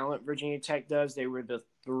the talent Virginia Tech does. They were the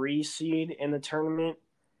 3 seed in the tournament,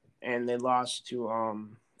 and they lost to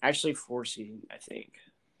actually 4 seed, I think,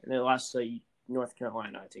 and they lost to North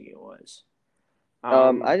Carolina, I think it was.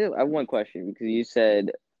 I have one question because you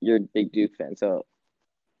said you're a big Duke fan, so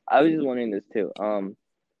I was just wondering this too. So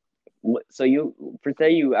I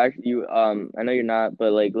know you're not,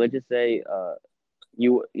 but let's just say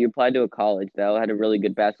you applied to a college that had a really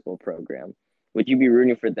good basketball program. Would you be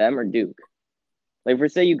rooting for them or Duke? For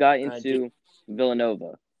say you got into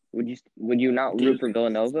Villanova, would you not root for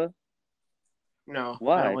Villanova? No, I don't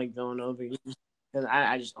Why? like Villanova. 'Cause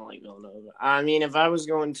I just don't like Villanova. I mean, if I was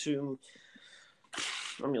going to,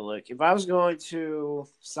 let me look. If I was going to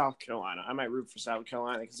South Carolina, I might root for South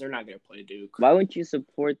Carolina because they're not going to play Duke. Why wouldn't you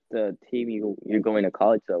support the team you're going to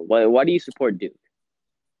college though? Why do you support Duke?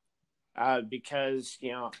 Because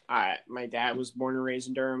my dad was born and raised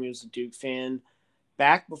in Durham. He was a Duke fan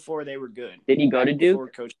back before they were good. Did he go to Back Duke? before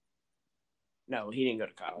Coach. No, he didn't go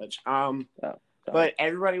to college. Oh, sorry. But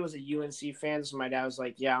everybody was a UNC fan, so my dad was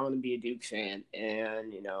like, "Yeah, I want to be a Duke fan,"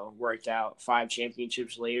 and worked out. 5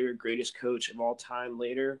 championships later, greatest coach of all time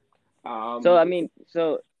later. So I mean,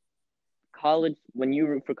 college, when you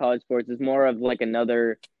root for college sports, is more of like just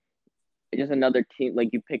another team.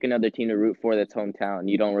 Like you pick another team to root for that's hometown.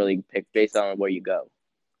 You don't really pick based on where you go.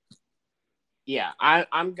 Yeah, I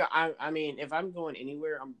mean, if I'm going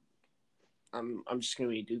anywhere, I'm just gonna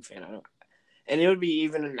be a Duke fan. And it would be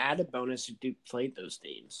even an added bonus if Duke played those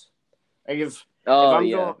teams. Like if I'm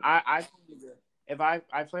going, if I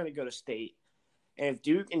plan to go to state, and if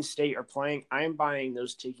Duke and State are playing, I am buying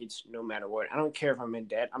those tickets no matter what. I don't care if I'm in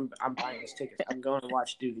debt. I'm buying those tickets. I'm going to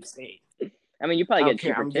watch Duke and State. I mean, you probably I don't get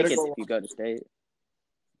care. cheaper I'm gonna tickets go. if you go to state.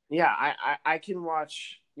 Yeah, I can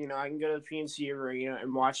watch. I can go to the PNC Arena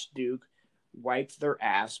and watch Duke wipe their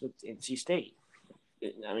ass with NC State.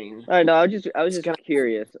 I mean, All right, no, I was just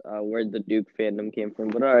curious where the Duke fandom came from.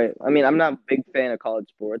 But all right, I mean, I'm not a big fan of college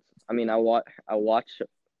sports. I mean, I watch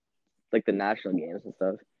like the national games and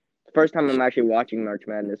stuff. It's the first time I'm actually watching March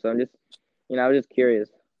Madness, so I'm just, I was just curious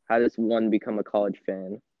how does one become a college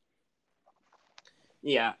fan?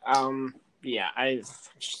 yeah, I'm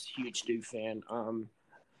just a huge Duke fan.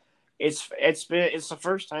 It's the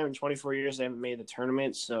first time in 24 years they haven't made the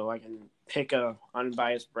tournament, so I can pick a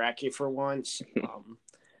unbiased bracket for once.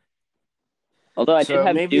 Although I did So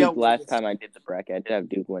have maybe Duke I'll win last this. time I did the bracket. I did have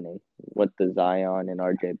Duke winning with the Zion and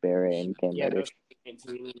RJ Barrett and Cam Yeah, Reddish.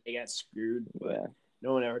 they got screwed, but Yeah.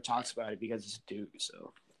 no one ever talks about it because it's Duke.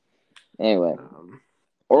 So Anyway,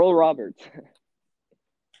 Oral Roberts.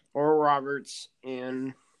 Oral Roberts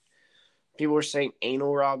and people were saying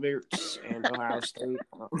Anal Roberts and Ohio State.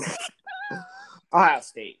 Ohio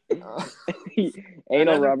State.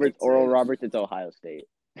 Anal Roberts, pick Oral today. Roberts, it's Ohio State.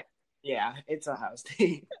 Yeah, it's Ohio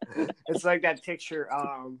State. It's like that picture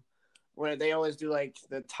when they always do like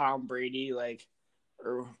the Tom Brady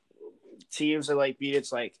or teams that beat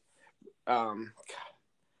it's like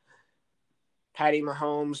Patty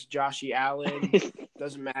Mahomes, Joshy Allen,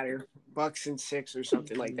 doesn't matter, Bucks and 6 or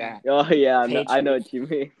something like that. Oh yeah, I know Patriots. what you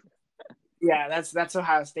mean. Yeah, that's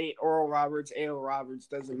Ohio State. Oral Roberts, A.L. Roberts,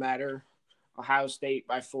 doesn't matter. Ohio State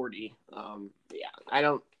by 40.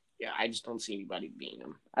 I just don't see anybody beating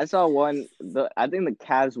them. I saw one. I think the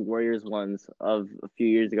Cavs Warriors ones of a few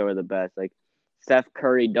years ago were the best. Like Steph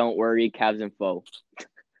Curry, don't worry, Cavs and foe.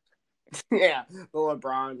 Yeah, the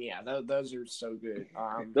LeBron. Yeah, those are so good.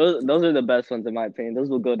 Those are the best ones in my opinion. Those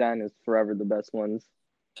will go down as forever the best ones.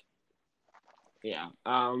 Yeah.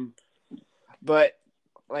 But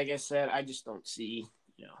like I said, I just don't see.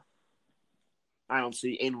 I don't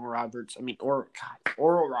see Anal Roberts. I mean, Oral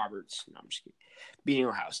Roberts. No, I'm just kidding. Beating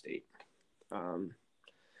Ohio State.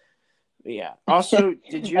 Yeah. Also,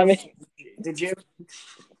 did you? Did you?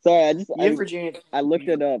 Sorry, Virginia. I looked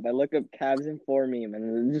it up. I looked up Cavs and 4 meme,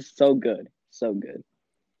 and it's just so good, so good.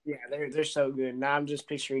 Yeah, they're so good. Now I'm just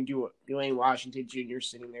picturing Dwayne Washington Jr.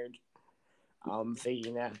 sitting there,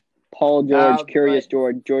 thinking that. Paul George, Curious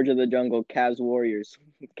George, George of the Jungle, Cavs Warriors,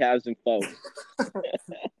 Cavs and foe.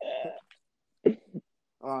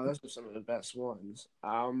 Oh, those are some of the best ones.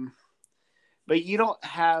 But you don't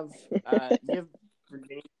have you have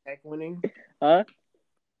Virginia Tech winning? Huh?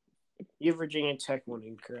 You have Virginia Tech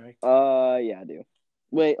winning, correct? Yeah, I do.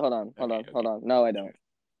 Wait, hold on. No, I don't.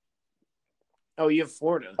 Oh, you have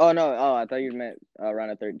Florida. Oh no. Oh, I thought you meant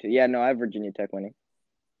round of 32. Yeah, no, I have Virginia Tech winning.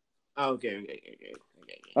 Oh, okay.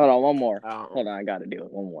 Hold on, one more. Hold on, I gotta do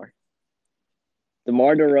it. One more.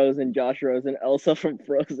 DeMar DeRozan, Josh Rosen, Elsa from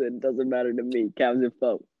Frozen. Doesn't matter to me. Cavs and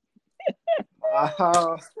foe.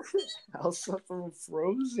 Elsa from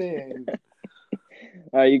Frozen.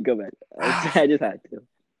 All right, you go back. I just had to.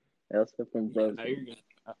 Elsa from Frozen. Yeah, no, you're good.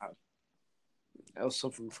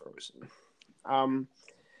 Elsa from Frozen.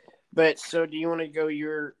 But so do you want to go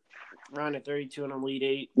your round of 32 and Elite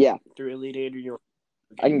 8? Yeah. Through Elite 8 or you? Okay.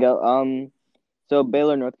 I can go. So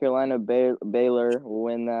Baylor, North Carolina, Baylor will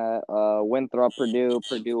win that. Winthrop, Purdue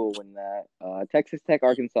will win that. Texas Tech,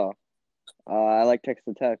 Arkansas. I like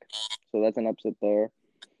Texas Tech, so that's an upset there.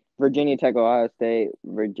 Virginia Tech, Ohio State.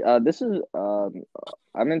 This is I'm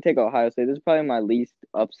gonna take Ohio State. This is probably my least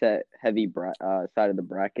upset heavy side of the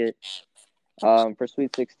bracket. For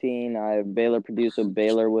Sweet 16, I have Baylor, Purdue, so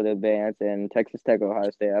Baylor would advance, and Texas Tech,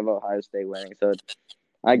 Ohio State. I have Ohio State winning, so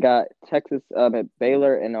I got Texas,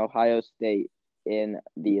 Baylor, and Ohio State in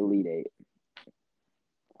the Elite Eight.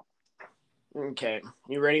 Okay,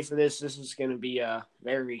 you ready for this? This is going to be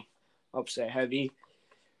very upset heavy.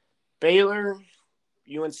 Baylor,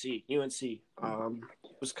 UNC.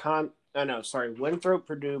 Wisconsin. Oh no, sorry, Winthrop,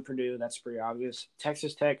 Purdue. That's pretty obvious.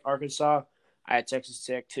 Texas Tech, Arkansas. I had Texas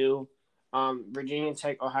Tech too. Virginia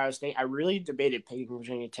Tech, Ohio State. I really debated picking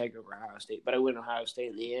Virginia Tech over Ohio State, but I went Ohio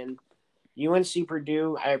State in the end. UNC,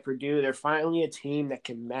 Purdue. I have Purdue. They're finally a team that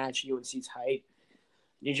can match UNC's height.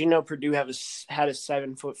 Did you know Purdue had a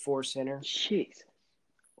 7'4" center? Jeez.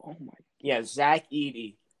 Oh my. Yeah, Zach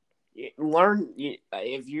Edey.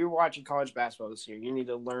 If you're watching college basketball this year, you need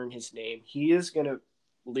to learn his name. He is gonna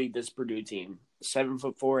lead this Purdue team.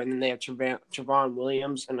 7'4", and then they have Trevon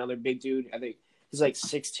Williams, another big dude. I think he's like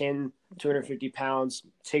 6'10", 250 pounds.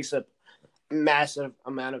 Takes up a massive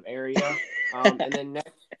amount of area. And then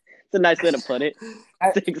next, it's a nice way to put it.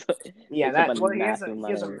 He has a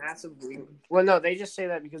massive wing. Well, no, they just say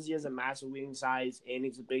that because he has a massive wing size and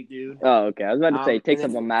he's a big dude. Oh, okay. I was about to say, it takes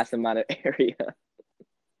up a massive amount of area.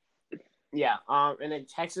 Yeah. And then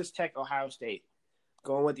Texas Tech, Ohio State.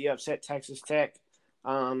 Going with the upset Texas Tech.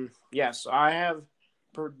 So I have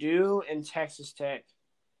Purdue and Texas Tech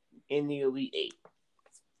in the Elite Eight.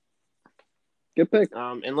 Good pick.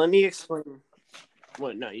 And let me explain.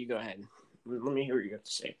 What? No, you go ahead. Let me hear what you got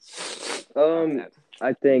to say.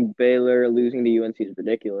 I think Baylor losing to UNC is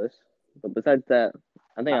ridiculous, but besides that,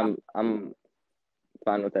 I think I'm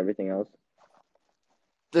fine with everything else.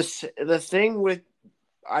 The thing with,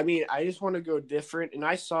 I just want to go different, and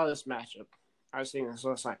I saw this matchup. I was thinking this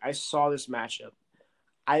last night. I saw this matchup.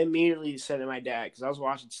 I immediately said to my dad, because I was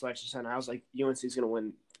watching Selection Center, I was like, UNC is going to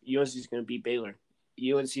win. UNC is going to beat Baylor.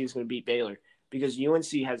 UNC is going to beat Baylor. Because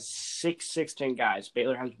UNC has 6'10" guys.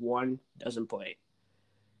 Baylor has one, doesn't play.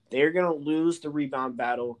 They're going to lose the rebound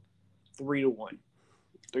battle 3-1.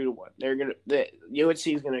 3-1. UNC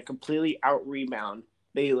is going to completely out-rebound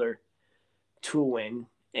Baylor to win.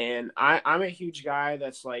 And I'm a huge guy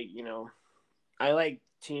that's like, I like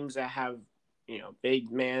teams that have, big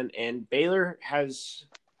man. And Baylor has,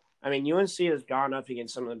 UNC has gone up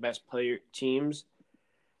against some of the best player teams.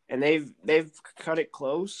 And they've cut it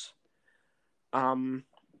close.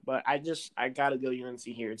 But I gotta go UNC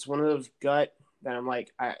here. It's one of those gut that I'm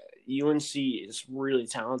like, UNC is really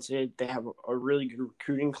talented. They have a really good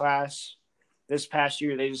recruiting class. This past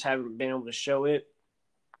year, they just haven't been able to show it.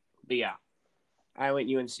 But yeah, I went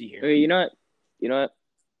UNC here. You know what?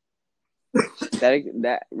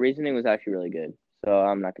 that reasoning was actually really good. So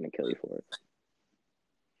I'm not gonna kill you for it.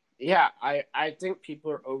 Yeah, I think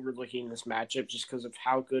people are overlooking this matchup just because of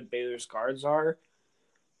how good Baylor's guards are.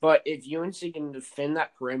 But if UNC can defend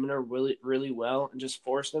that perimeter really, really well and just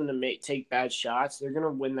force them to take bad shots, they're going to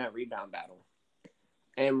win that rebound battle.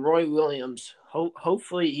 And Roy Williams,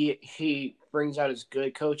 hopefully he brings out his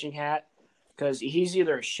good coaching hat because he's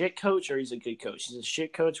either a shit coach or he's a good coach. He's a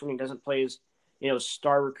shit coach when he doesn't play his,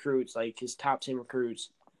 star recruits, like his top 10 recruits.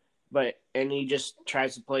 And he just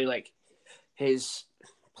tries to play like his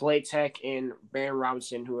Playtech and Baron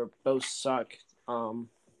Robinson, who are both suck and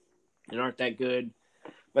aren't that good.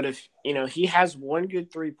 But if, he has one good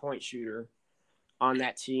 3-point shooter on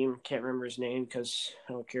that team. Can't remember his name because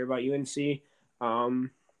I don't care about UNC.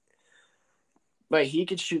 But he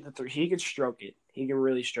could shoot the three. He could stroke it. He can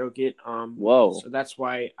really stroke it. Whoa. So that's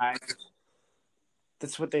why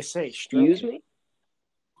that's what they say. Stroke Excuse me?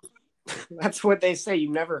 That's what they say.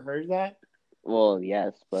 You never heard that? Well,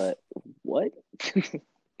 yes, but what?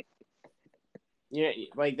 Yeah,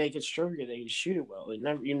 like they could stroke it. They could shoot it well.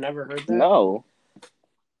 You never heard that? No.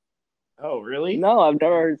 Oh, really? No, I've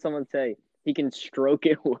never heard someone say he can stroke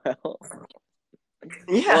it well.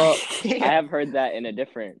 Yeah. Well, I have heard that in a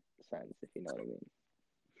different sense, if you know what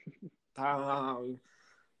I mean.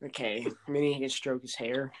 Okay. Meaning he can stroke his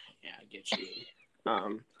hair. Yeah, I get you.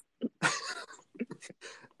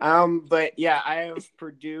 But yeah, I have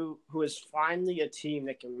Purdue, who is finally a team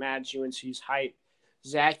that can match UNC's height.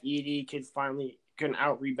 Zach Edey can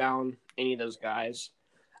out-rebound any of those guys.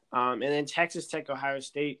 And then Texas Tech, Ohio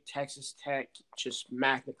State. Texas Tech, just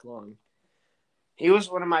Mac McClung. He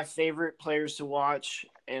was one of my favorite players to watch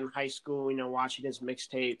in high school, watching his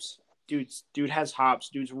mixtapes. Dude has hops.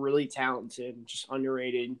 Dude's really talented, just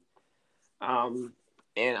underrated. And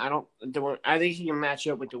I think he can match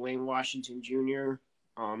up with Dwayne Washington Jr.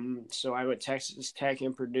 So I went Texas Tech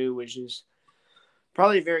and Purdue, which is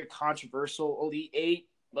probably a very controversial Elite Eight,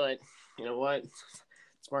 but you know what?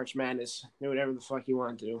 It's March Madness. Do whatever the fuck you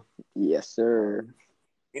want to. Yes, sir.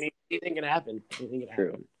 Anything can happen. Anything can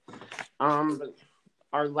True. happen. But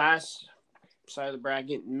our last side of the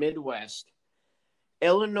bracket, Midwest,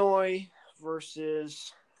 Illinois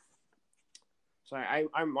versus. Sorry,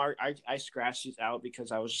 I scratched these out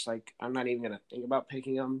because I was just like, I'm not even gonna think about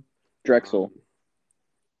picking them. Drexel.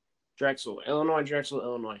 Drexel, Illinois.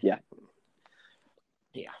 Yeah.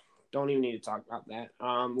 Don't even need to talk about that.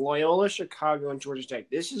 Loyola, Chicago, and Georgia Tech.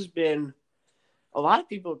 This has been a lot of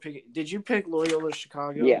people pick. Did you pick Loyola,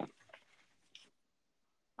 Chicago? Yeah.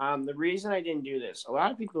 The reason I didn't do this, a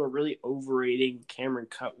lot of people are really overrating Cameron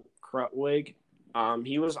Krutwig.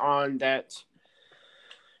 He was on that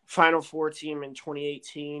Final Four team in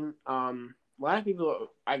 2018. A lot of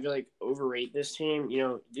people, I feel like, overrate this team. You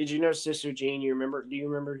know, did you know Sister Jean? Do you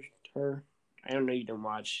remember her? I don't know. You don't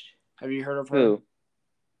watch. Have you heard of her? Who?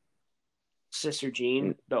 Sister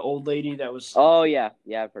Jean, the old lady that was. Oh yeah,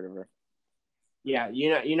 I've heard of her. Yeah,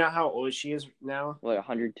 you know how old she is now? Like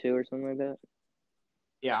 102 or something like that.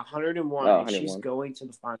 Yeah, 101. Oh, and she's 101. going to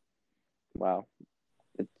the final. Wow.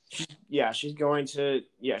 She's going to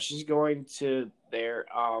their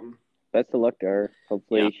Best of luck to her.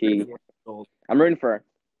 Hopefully she. old. I'm rooting for her,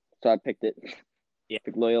 so I picked it. Yeah.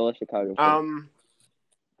 Picked Loyola Chicago.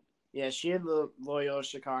 Yeah, she had the Loyola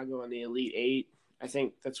Chicago in the Elite Eight. I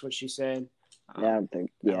think that's what she said. Yeah, I don't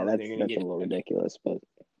think. Yeah, that's a little it. ridiculous, but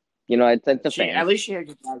you know, it's a fan. At least she had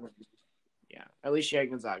Gonzaga. Yeah, at least she had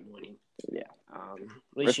Gonzaga winning. Yeah. At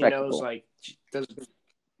least she knows like she does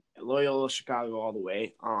Loyola Chicago all the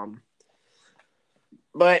way.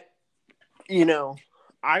 But you know,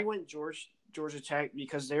 I went Georgia Tech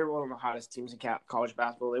because they're one of the hottest teams in college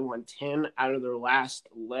basketball. They won 10 out of their last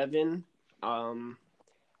 11,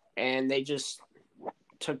 and they just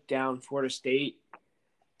took down Florida State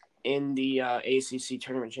in the ACC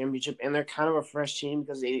tournament championship, and they're kind of a fresh team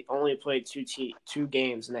because they only played two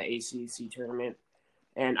games in that ACC tournament,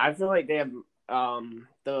 and I feel like they have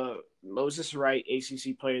the Moses Wright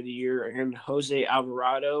ACC Player of the Year and Jose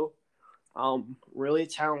Alvarado, really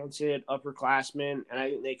talented upperclassmen, and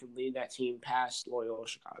I think they could lead that team past Loyola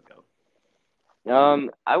Chicago.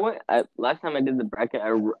 Last time I did the bracket,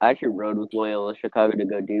 I actually rode with Loyola Chicago to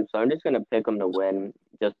go deep, so I'm just gonna pick them to win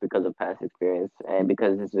just because of past experience and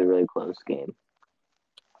because this is a really close game.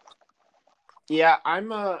 Yeah, I'm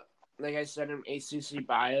like I said, I'm ACC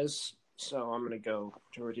bias, so I'm gonna go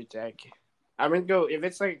Georgia Tech. I'm gonna go if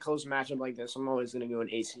it's like a close matchup like this. I'm always gonna go an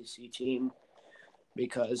ACC team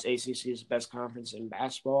because ACC is the best conference in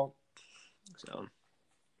basketball. So.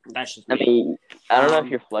 That's just me. I mean, I don't know if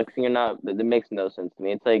you're flexing or not, but it makes no sense to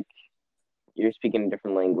me. It's like you're speaking a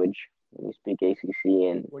different language when you speak ACC,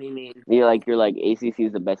 and what do you mean? You're like ACC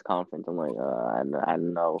is the best conference. I'm like, I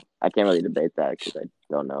don't know. I can't really debate that because I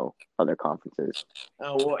don't know other conferences.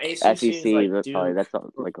 Oh well, ACC SEC, is like that's Duke. probably that's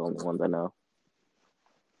like the only ones I know.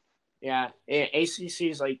 Yeah, ACC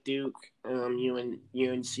is like Duke,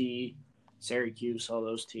 UNC, Syracuse, all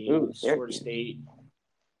those teams, Florida State.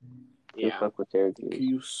 Yeah, fuck with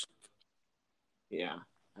Syracuse. Yeah,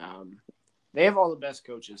 they have all the best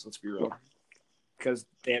coaches. Let's be real, because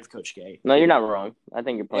they have Coach K. No, you're not wrong. I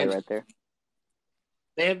think you're probably right there.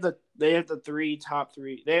 They have the top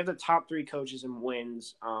three. They have the top three coaches and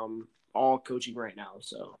wins. All coaching right now.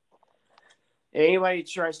 So, if anybody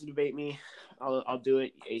tries to debate me, I'll do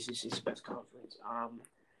it. ACC is the best conference.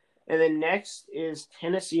 And then next is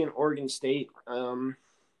Tennessee and Oregon State. I'm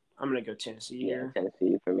gonna go Tennessee here.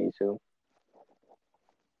 Tennessee for me too.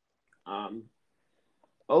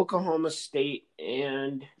 Oklahoma State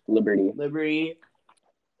and Liberty.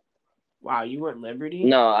 Wow, you went Liberty?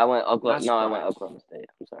 No, I went Oklahoma. No, I went Oklahoma State.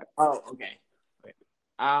 I'm sorry. Oh, okay.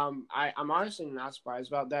 I'm honestly not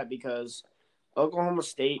surprised about that because Oklahoma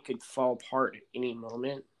State could fall apart at any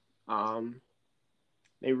moment.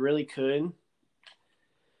 They really could.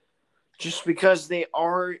 Just because they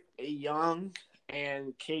are young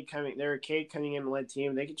and they're a Cade Cunningham-led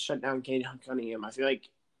team. They could shut down Cade Cunningham. I feel like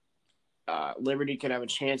Liberty could have a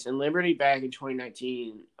chance. And Liberty back in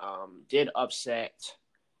 2019 did upset.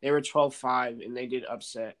 They were 12-5, and they did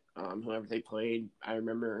upset whoever they played. I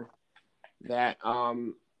remember that.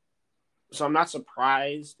 So I'm not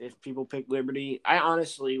surprised if people pick Liberty. I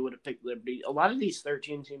honestly would have picked Liberty. A lot of these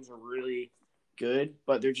 13 teams are really good,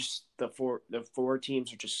 but they're just the four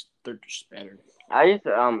teams they're just better. I just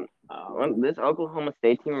this Oklahoma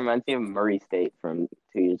State team reminds me of Murray State from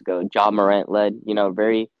 2 years ago. Ja Morant led,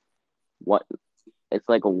 it's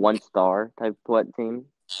like a 1-star type team.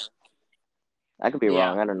 I could be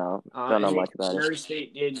wrong. I don't know. Don't know much about it.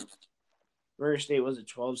 Murray State was a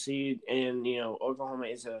 12 seed, and Oklahoma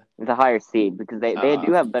is it's a higher seed because they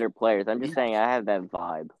do have better players. I'm just saying I have that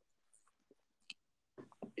vibe.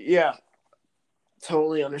 Yeah.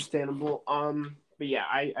 Totally understandable. But yeah,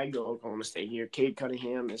 I go Oklahoma State here. Cade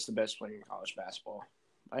Cunningham is the best player in college basketball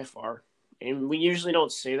by far, and we usually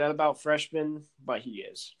don't say that about freshmen, but he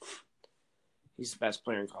is. He's the best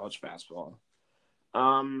player in college basketball.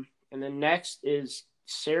 And then next is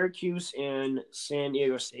Syracuse and San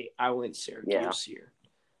Diego State. I went Syracuse here.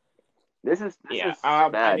 This is I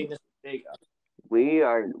bad. think this is big.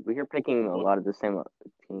 We're picking a lot of the same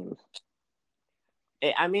teams.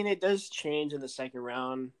 I mean, it does change in the second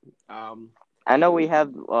round. I know we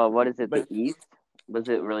have what is it? The East? Was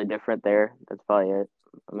it really different there? That's probably it.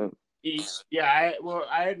 I mean, East, yeah.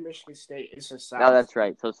 I had Michigan State. It's a South. No, that's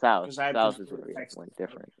right. So South is where we went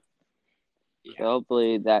different. Yeah. So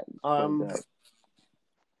hopefully that goes up.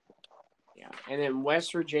 Yeah, and then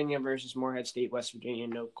West Virginia versus Morehead State. West Virginia,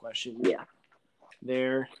 no question. Yeah.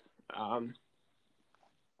 There. Can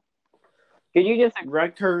you just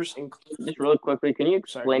Rutgers just really quickly? Can you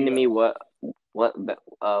explain to me what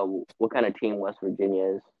kind of team West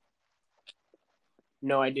Virginia is?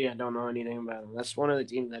 No idea. I don't know anything about them. That's one of the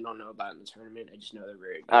teams I don't know about in the tournament. I just know they're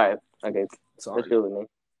very good. All right. Okay. That's good with me.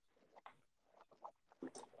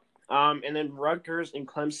 And then Rutgers and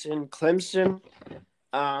Clemson. Clemson.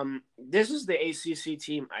 This is the ACC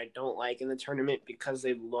team I don't like in the tournament because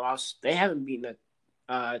they've lost. They haven't beaten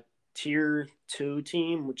a tier 2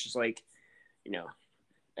 team, which is like,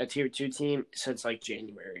 a tier 2 team since like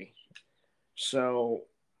January. So,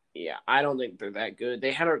 yeah, I don't think they're that good.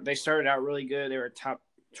 They started out really good. They were a top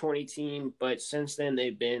 20 team, but since then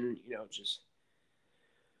they've been, just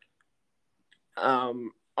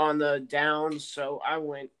on the down. So I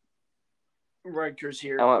went Rutgers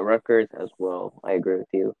here. I went Rutgers as well. I agree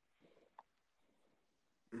with you.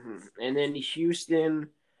 Mm-hmm. And then Houston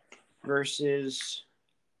versus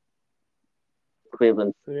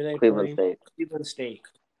Cleveland. Cleveland State. Cleveland State.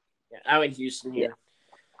 Yeah, I went Houston here.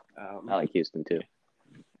 Yeah. I like Houston too.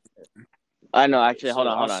 I know. Actually, hold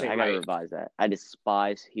on. I gotta revise that. I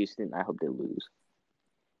despise Houston. I hope they lose.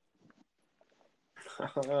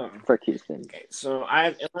 For Houston. Okay, so I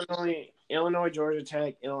have Illinois, Georgia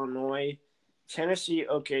Tech, Illinois, Tennessee,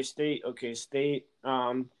 OK State,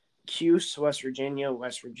 Cuse, West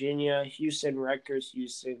Virginia, Houston, Rutgers,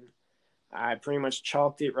 Houston. I pretty much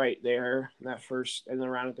chalked it right there in the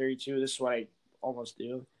round of 32. This is what I almost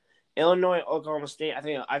do. Illinois, Oklahoma State.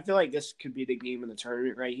 I feel like this could be the game in the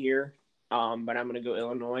tournament right here. But I'm gonna go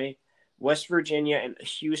Illinois, West Virginia, and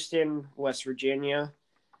Houston, West Virginia.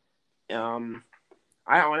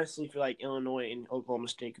 I honestly feel like Illinois and Oklahoma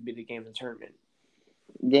State could be the game in the tournament.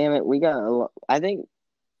 Damn it, we got a lot. I think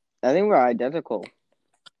we're identical.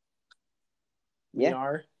 We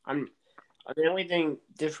are. The only thing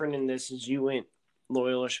different in this is you went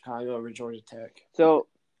Loyola Chicago over Georgia Tech. So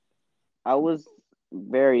I was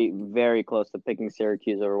very, very close to picking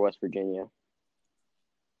Syracuse over West Virginia.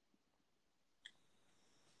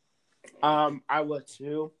 I would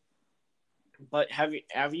too. But have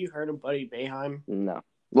you heard of Buddy Boeheim? No.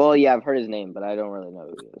 Well, yeah, I've heard his name, but I don't really know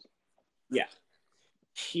who he is. Yeah.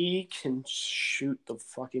 He can shoot the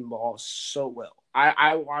fucking ball so well.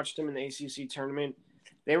 I watched him in the ACC tournament.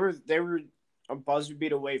 They were a buzzer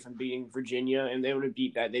beat away from beating Virginia, and they would have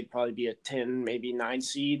beat that. They'd probably be a 10, maybe 9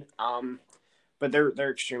 seed. But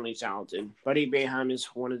they're extremely talented. Buddy Boeheim is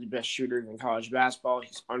one of the best shooters in college basketball.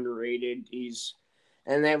 He's underrated.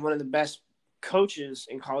 And they have one of the best coaches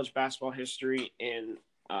in college basketball history in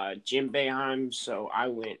Jim Boeheim. So I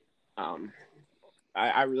went.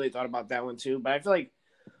 I really thought about that one too, but I feel like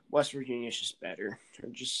West Virginia is just better.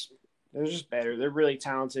 They're just better. They're really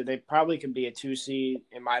talented. They probably could be a 2 seed.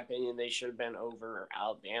 In my opinion, they should have been over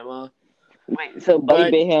Alabama. Wait, so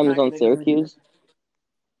Buddy Boeheim is on Syracuse?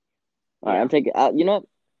 All right, I'm taking. You know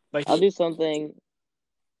what? I'll do something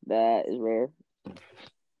that is rare.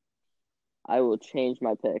 I will change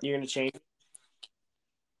my pick. You're gonna change?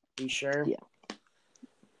 You sure? Yeah.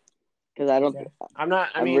 Because I don't. Okay.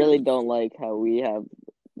 I really don't like how we have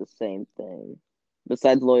the same thing.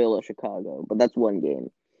 Besides Loyola Chicago, but that's one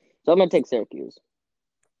game. So I'm gonna take Syracuse.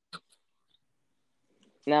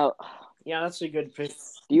 Now. Yeah, that's a good pick.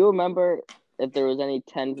 Do you remember if there was any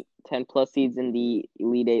 10 plus seeds in the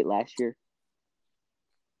Elite Eight last year?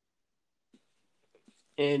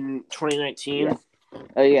 In 2019? Yeah.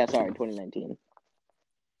 Oh, yeah, sorry, 2019.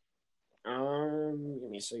 Give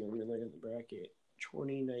me a second. Let me look at the bracket.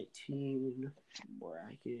 2019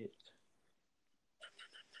 bracket.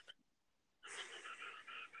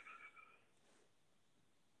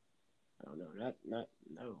 Oh, no, no,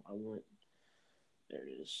 I want. There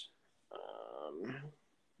it is.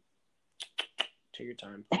 Take your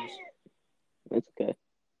time, please. It's okay.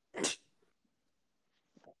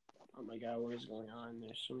 Oh my God, what is going on?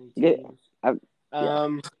 There's so many teams.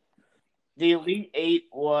 Um, the Elite Eight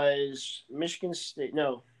was Michigan State.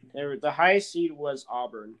 No, the highest seed was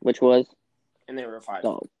Auburn, Which was? and they were a 5.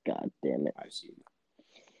 Oh, god damn it! 5 seed.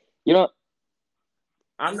 You know,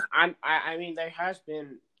 I mean, there has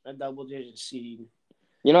been a double-digit seed.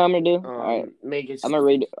 You know what I'm gonna do? All right, Make it. I'm gonna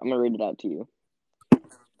read it out to you.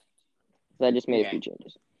 So I just made a few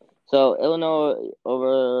changes. So Illinois over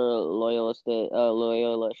Loyola State,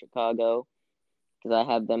 Loyola Chicago, because I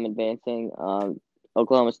have them advancing.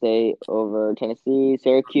 Oklahoma State over Tennessee.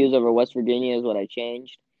 Syracuse over West Virginia is what I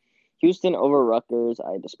changed. Houston over Rutgers.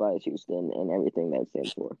 I despise Houston and everything that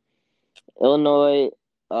stands for. Illinois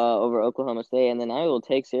over Oklahoma State, and then I will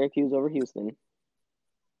take Syracuse over Houston.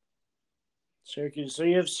 Syracuse. So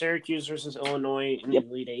you have Syracuse versus Illinois in the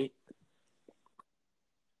Elite Eight.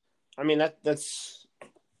 I mean that's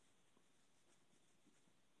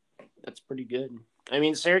pretty good. I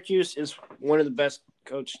mean, Syracuse is one of the best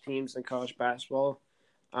coached teams in college basketball.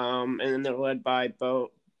 And then they're led by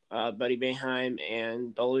Buddy Boeheim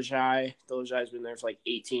and Dolezaj. Dolezaj's been there for like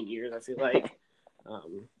 18 years, I feel like.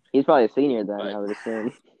 He's probably a senior then, I would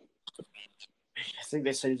assume. I think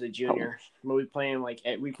they said he's a junior. But we play him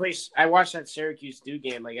I watched that Syracuse Duke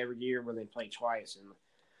game like every year when they play twice, and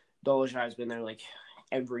Dolezaj's been there like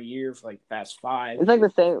every year for like the past 5. It's like the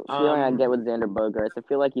same feeling I get with Xander Bogaerts. I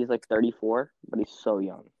feel like he's like 34, but he's so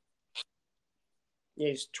young. Yeah,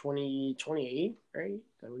 he's 28, right? Is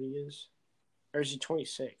that what he is? Or is he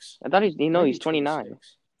 26? I thought he's 29.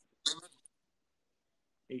 26.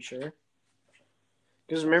 Are you sure?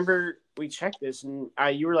 Because remember, we checked this, and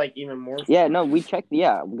you were like even more. Yeah, no, we checked.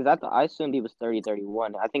 Yeah, because I assumed he was 30,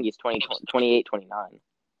 31. I think he's 28, 29.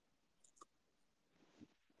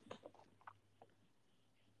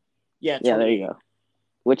 Yeah, there you go.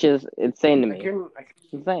 Which is insane to me.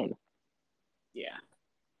 Insane. Yeah.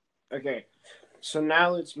 Okay. So now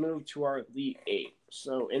let's move to our Elite Eight.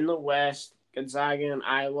 So in the West, Gonzaga and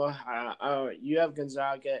Iowa. You have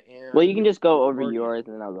Gonzaga and. Well, you can just go over yours,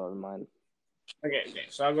 and then I'll go over mine. Okay.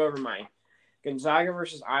 So I'll go over mine. Gonzaga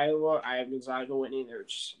versus Iowa. I have Gonzaga winning. They're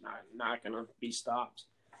just not gonna be stopped.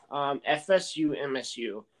 FSU,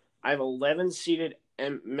 MSU. I have 11 seeded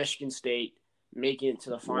Michigan State making it to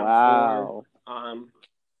the Final Four.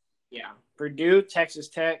 Yeah. Purdue, Texas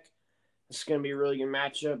Tech. It's going to be a really good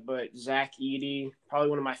matchup, but Zach Edey, probably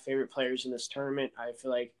one of my favorite players in this tournament. I feel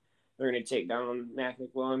like they're going to take down Mac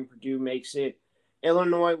McClung. Purdue makes it.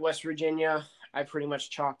 Illinois, West Virginia. I pretty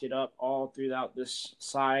much chalked it up all throughout this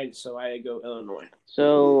side, so I go Illinois.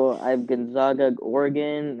 So I have Gonzaga,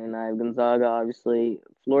 Oregon, and I have Gonzaga, obviously.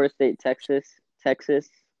 Florida State, Texas.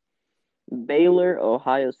 Baylor,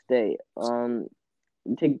 Ohio State.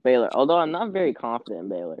 Take Baylor. Although I'm not very confident in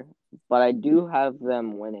Baylor, but I do have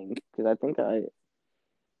them winning because I think I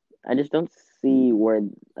just don't see where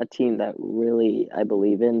a team that really I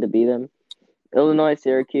believe in to beat them. Illinois,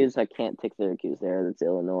 Syracuse. I can't take Syracuse there. That's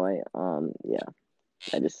Illinois.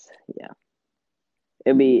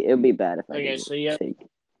 It'd be bad if I didn't take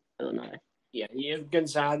Illinois. Yeah, you have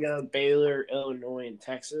Gonzaga, Baylor, Illinois, and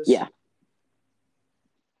Texas. Yeah.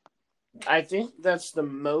 I think that's the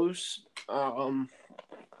most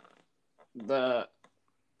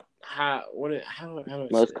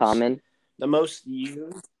most common. The most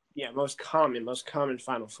used, most common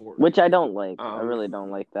Final Four. Which I don't like. I really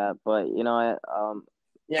don't like that, but I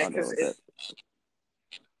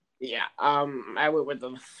went with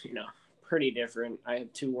them. Pretty different. I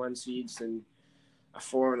had 2 1 seeds and a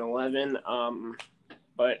 4 and 11.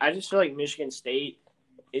 But I just feel like Michigan State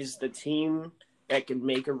is the team that can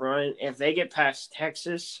make a run. If they get past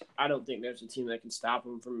Texas, I don't think there's a team that can stop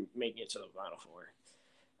them from making it to the Final Four.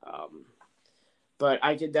 But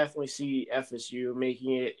I could definitely see FSU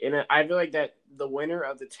making it. And I feel like that the winner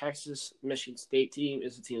of the Texas-Michigan State team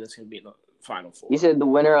is the team that's going to be in the Final Four. You said the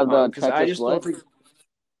winner of the Texas I just don't think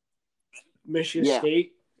Michigan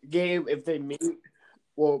State game, if they meet,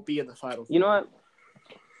 will be in the Final Four. You know what?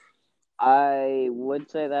 I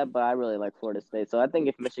would say that, but I really like Florida State. So I think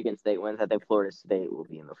if Michigan State wins, I think Florida State will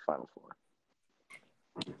be in the Final Four.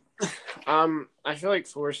 I feel like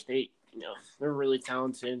Florida State, they're really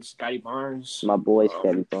talented. Scotty Barnes. My boy,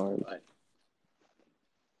 Scotty Barnes.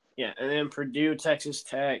 Yeah, and then Purdue, Texas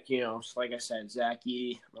Tech, like I said, Zach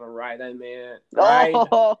Edey. I'm going to ride that man.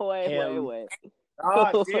 Wait.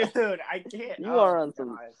 Oh, dude, I can't. You are on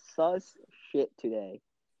some sus shit today.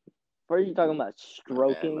 First, you're talking about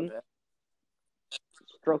stroking. My bad.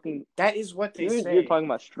 Stroking. That is what they say. You're talking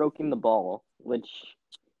about stroking the ball, which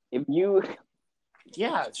if you.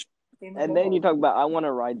 Yeah. And then you talk about, I want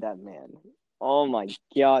to ride that man. Oh my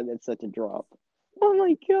God, that's such a drop. Oh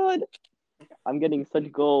my God. I'm getting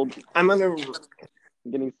such gold. I'm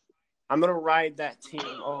I'm gonna ride that team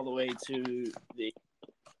all the way to the.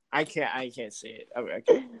 I can't say it.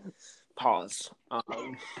 Okay. Pause.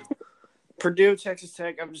 Purdue, Texas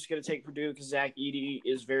Tech. I'm just gonna take Purdue because Zach Edey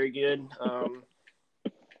is very good. I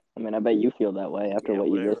mean, I bet you feel that way after what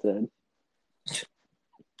you just said.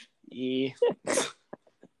 Yeah.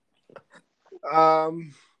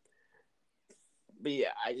 But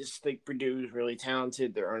yeah, I just think Purdue is really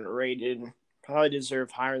talented. They're underrated. Probably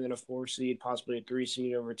deserve higher than a 4 seed, possibly a 3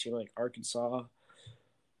 seed over a team like Arkansas.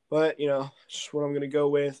 But, just what I'm going to go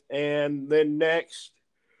with. And then next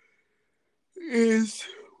is,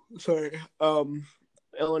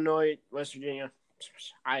 Illinois, West Virginia,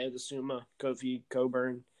 Iowa, Suma, Kofi,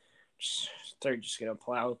 Coburn. They're just going to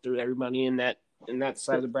plow through everybody in that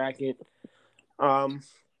side of the bracket. Well,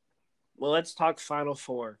 let's talk Final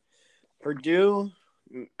Four. Purdue,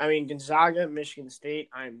 Gonzaga, Michigan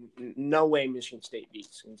State. No way Michigan State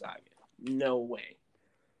beats Gonzaga. No way.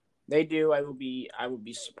 They do. I will be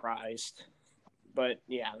surprised. But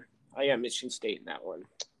yeah, I got Michigan State in that one.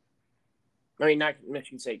 Not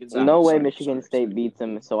Michigan State. Gonzaga. No way Michigan State beats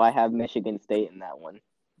them. So I have Michigan State in that one.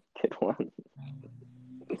 Good one.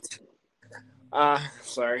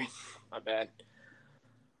 Sorry, my bad.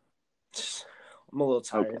 I'm a little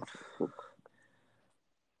tired. Okay.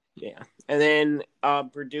 Yeah, and then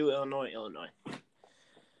Purdue, Illinois.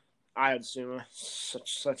 I would assume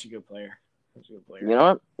such a good player. You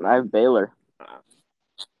know what? I have Baylor.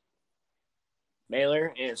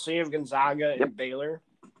 Baylor, and so you have Gonzaga and Baylor.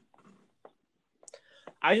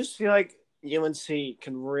 I just feel like UNC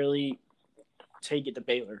can really take it to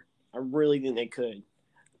Baylor. I really think they could.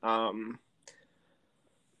 I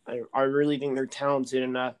really think they're talented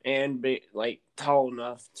enough and tall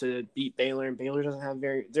enough to beat Baylor. And Baylor doesn't have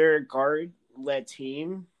they're a guard-led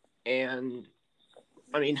team, and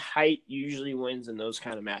height usually wins in those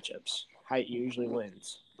kind of matchups. Height usually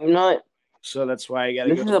wins. You know what? So that's why I got to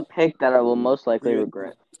go. This is a pick that I will most likely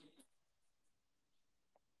regret.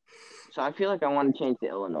 So I feel like I want to change to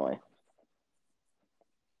Illinois.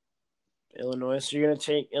 Illinois. So you're going to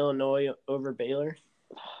take Illinois over Baylor?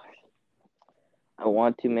 I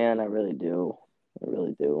want to, man. I really do.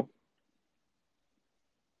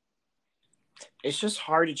 It's just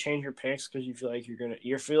hard to change your picks because you feel like you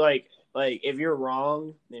feel like if you're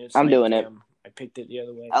wrong, then it's doing it. I picked it the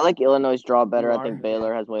other way. I like Illinois' draw better. I think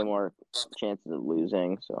Baylor has way more chances of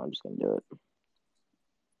losing, so I'm just going to do it.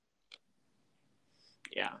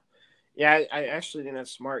 Yeah, I actually think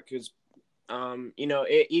that's smart because,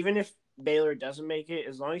 even if Baylor doesn't make it,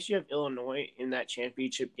 as long as you have Illinois in that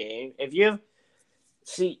championship game,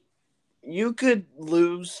 you could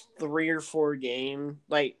lose 3 or 4 games,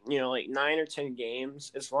 9 or 10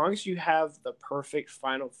 games, as long as you have the perfect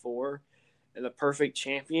Final Four and the perfect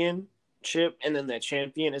championship, and then that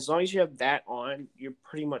champion. As long as you have that on, you're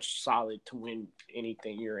pretty much solid to win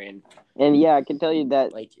anything you're in. And yeah, I can tell you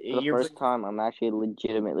that for the first time, I'm actually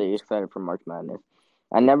legitimately excited for March Madness.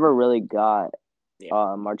 I never really got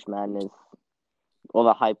March Madness, all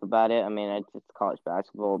the hype about it. It's college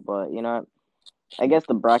basketball, but I guess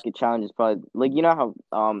the bracket challenge is probably how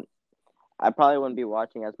I probably wouldn't be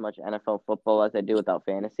watching as much NFL football as I do without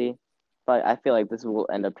fantasy, but I feel like this will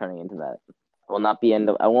end up turning into that.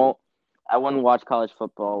 I wouldn't watch college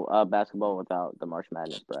football, basketball without the March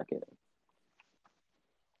Madness bracket.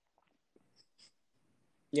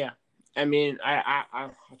 Yeah, I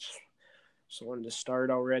just wanted to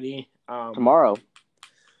start already. Tomorrow.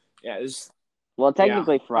 Yeah,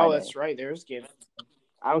 technically Friday. Oh, that's right. There's games.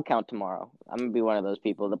 I don't count tomorrow. I'm gonna be one of those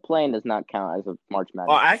people. The plane does not count as a March Madness.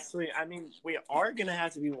 Well, actually, we are gonna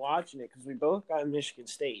have to be watching it because we both got Michigan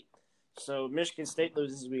State. So Michigan State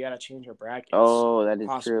loses, we gotta change our brackets. Oh, that is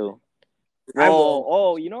true. I will.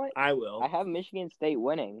 Oh, you know what? I will. I have Michigan State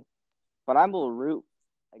winning, but I will root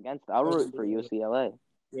against. I'll root for UCLA.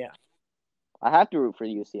 Yeah. I have to root for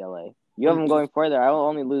UCLA. You have them going further. I will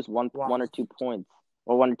only lose one or 2 points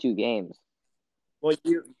or 1 or 2 games. Well,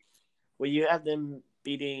 you have them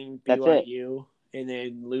beating BYU and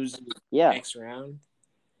then losing next round.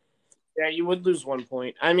 Yeah, you would lose 1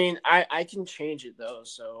 point. I can change it though.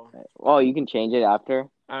 So. Oh, you can change it after.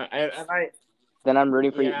 Then I'm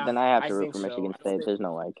rooting for you. Then I have to root for Michigan State. There's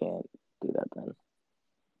no way I can't do that then.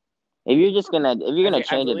 If you're gonna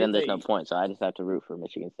change it, then there's no point. So I just have to root for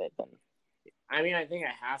Michigan State then. I think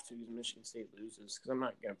I have to because Michigan State loses because I'm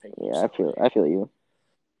not gonna pick. Yeah, I feel you.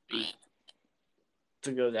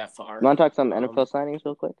 To go that far. You want to talk some NFL signings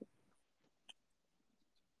real quick?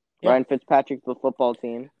 Yeah. Ryan Fitzpatrick, the football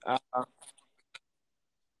team.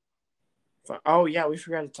 Oh yeah, we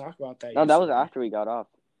forgot to talk about that. No, that was after we got off.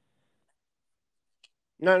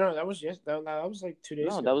 No, that was that was like 2 days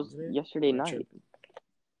ago. No, that was yesterday night.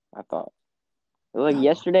 I thought it was like No.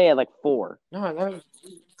 yesterday at like 4. No, I thought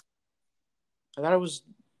it was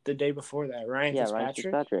the day before that. Ryan Yeah, Ryan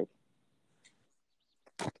Fitzpatrick.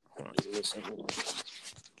 Fitzpatrick. Hold on, give me a second.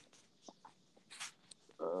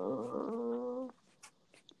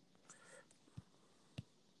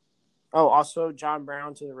 Also John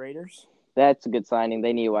Brown to the Raiders. That's a good signing.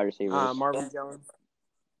 They need wide receivers.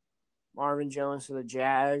 Marvin Jones to the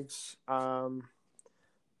Jags.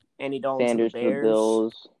 Andy Dalton Sanders to to the the Bears.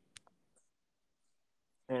 Bills.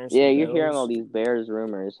 Sanders Yeah, to the you're hearing all Bills. these Bears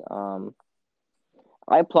rumors.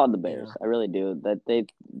 I applaud the Bears. Yeah. I really do. That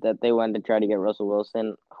they went to try to get Russell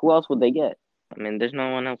Wilson. Who else would they get? I mean, there's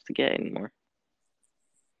no one else to get anymore.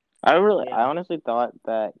 I Yeah. honestly thought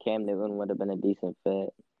that Cam Newton would have been a decent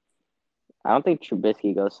fit. I don't think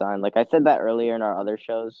Trubisky goes sign. Like I said that earlier in our other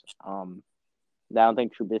shows. I don't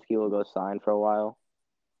think Trubisky will go sign for a while.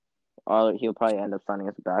 Or he'll probably end up signing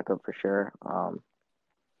as a backup for sure.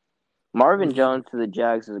 Marvin Jones to the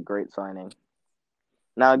Jags is a great signing.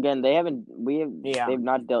 Now again, they've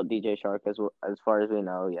not dealt DJ Shark as far as we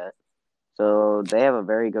know yet. So they have a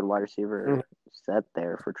very good wide receiver set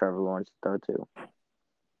there for Trevor Lawrence to throw to.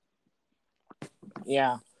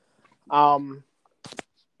 Yeah.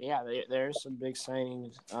 Yeah, there's some big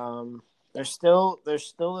signings. There's still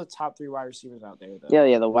the top 3 wide receivers out there though.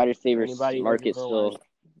 Yeah, the wide receivers market still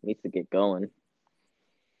needs to get going.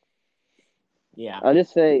 Yeah. I'll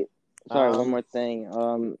just say, one more thing.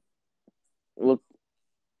 Look.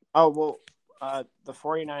 The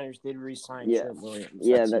 49ers did re-sign Trent Williams.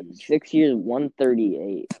 Yeah, that's 6 years,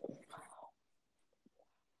 138.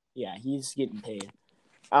 Yeah, he's getting paid.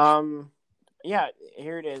 Yeah,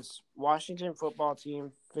 here it is. Washington football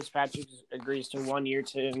team. Fitzpatrick agrees to 1 year,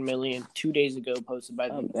 $10 million 2 days ago, posted by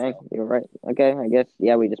the NFL. Dang, you're right. Okay, I guess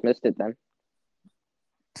we just missed it then.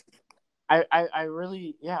 I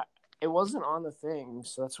really it wasn't on the thing,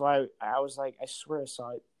 so that's why I was like, I swear I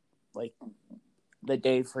saw it like the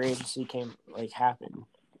day free agency happened.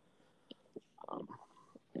 What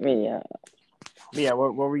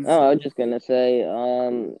were you saying? I was just gonna say,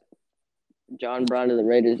 John Brown to the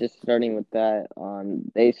Raiders, just starting with that.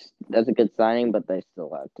 That's a good signing, but they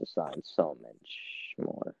still have to sign so much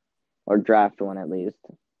more, or draft one at least.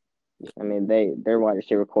 I mean, their wide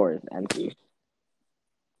receiver core is empty.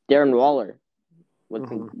 Darren Waller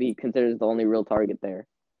would be considered the only real target there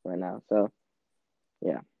right now. So,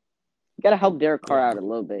 yeah, you gotta help Derek Carr out a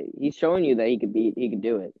little bit. He's showing you that he could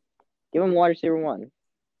do it. Give him wide receiver 1.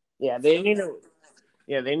 Yeah, they need a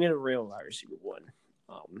real wide receiver 1.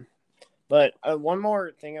 But one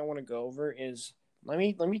more thing I want to go over is let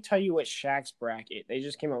me tell you what Shaq's bracket. They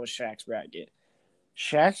just came out with Shaq's bracket.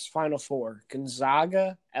 Shaq's Final Four: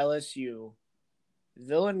 Gonzaga, LSU,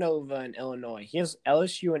 Villanova, and Illinois. He has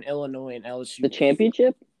LSU and Illinois and LSU. The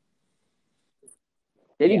championship?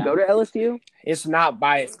 Did he go to LSU? It's not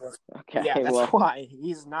biased. Okay, yeah, that's why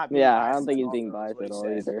he's not. Being biased I don't think he's being biased at all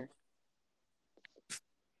either.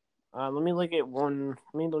 Let me look at one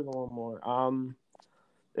more.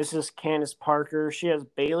 This is Candace Parker. She has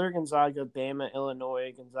Baylor, Gonzaga, Bama,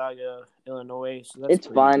 Illinois, Gonzaga, Illinois. So that's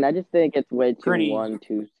fine. I just think it's way too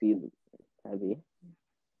 1-2 seed heavy.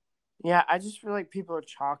 Yeah, I just feel like people are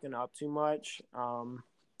chalking up too much.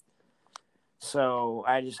 So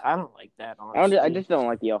I don't like that. Honestly, I just don't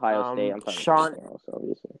like the Ohio State. I'm Sean,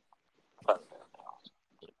 obviously.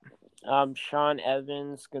 Sean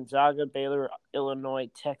Evans, Gonzaga, Baylor, Illinois,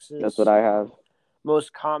 Texas. That's what I have.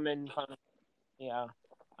 Most common, yeah.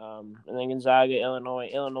 And then Gonzaga,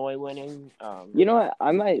 Illinois winning. You know what?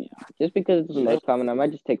 I might, just because it's the most common, I might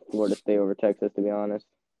just take Florida State over Texas, to be honest.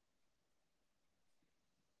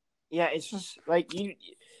 Yeah, it's just like the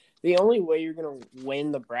only way you're gonna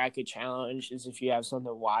win the bracket challenge is if you have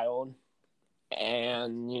something wild,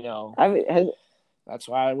 and that's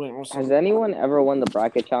why I went with. Has anyone ever won the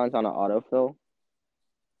bracket challenge on an autofill?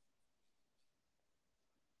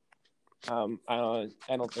 I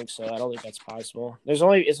don't think so. I don't think that's possible. It's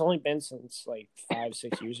only been since like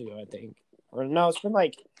 5-6 years ago, I think. Or no, it's been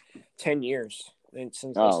like 10 years since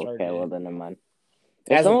I started. Okay, well then never mind.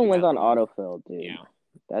 If someone wins on autofill, dude,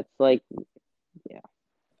 that's like,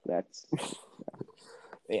 that's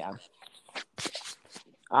yeah.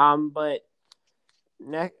 But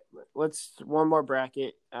next, let's one more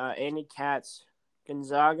bracket. Andy Katz,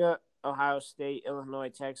 Gonzaga, Ohio State, Illinois,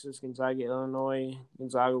 Texas, Gonzaga, Illinois,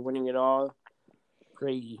 Gonzaga winning it all.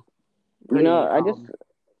 Pretty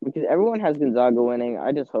because everyone has Gonzaga winning,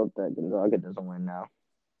 I just hope that Gonzaga doesn't win now.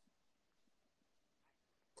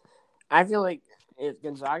 I feel like if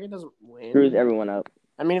Gonzaga doesn't win, screws everyone up.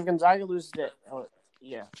 I mean, if Gonzaga loses to,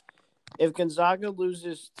 if Gonzaga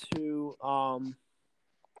loses to,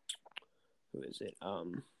 who is it?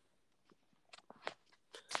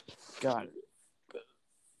 God,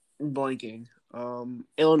 blanking.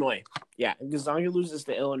 Illinois. Yeah, if Gonzaga loses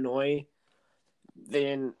to Illinois,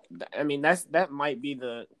 then I mean that might be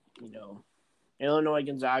the Illinois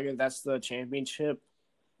Gonzaga. That's the championship.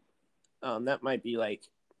 That might be like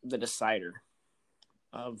the decider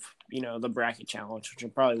of the bracket challenge, which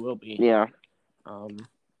it probably will be. Yeah.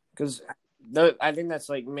 Because I think that's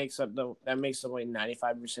like makes up like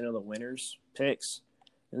 95% of the winners picks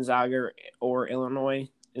Gonzaga or Illinois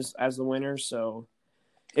is as the winners. So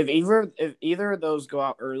if either of those go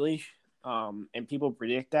out early, and people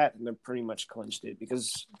predict that, then they're pretty much clinched it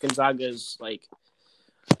because Gonzaga is like,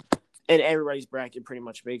 and everybody's bracket pretty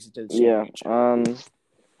much makes it to the championship.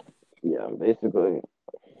 Yeah, basically.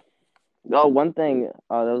 Oh, one thing that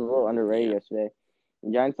was a little underrated yesterday.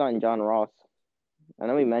 The Giants signed John Ross. I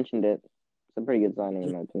know we mentioned it. It's a pretty good signing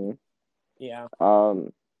in my opinion. Yeah.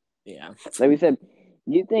 Yeah. Like we said,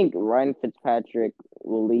 do you think Ryan Fitzpatrick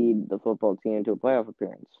will lead the football team to a playoff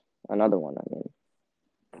appearance? Another one, I mean.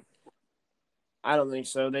 I don't think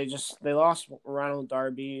so. They lost Ronald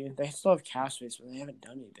Darby. They still have cap space, but they haven't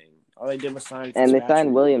done anything. All they did was sign Fitzpatrick. And they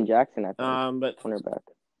signed William Jackson, I think, but cornerback.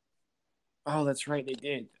 Oh, that's right, they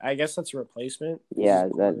did. I guess that's a replacement. Yeah,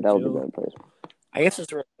 that would be the replacement. I guess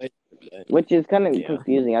it's a replacement. Which is kind of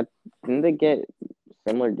confusing. Didn't they get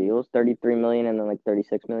similar deals? $33 million and then like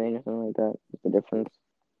 $36 million or something like that. What's the difference?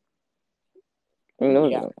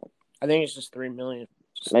 I think it's just $3 million.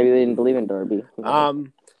 Maybe they didn't believe in Darby.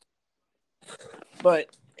 But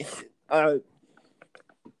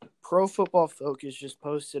Pro Football Focus just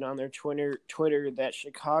posted on their Twitter that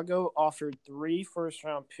Chicago offered 3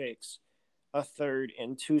 first-round picks, a third,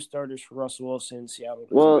 and 2 starters for Russell Wilson in Seattle.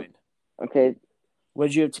 Okay.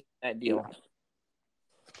 Would you have taken that deal?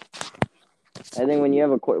 I think when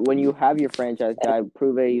you have your franchise guy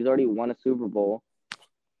prove it, he's already won a Super Bowl.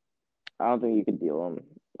 I don't think you could deal him.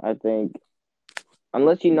 I think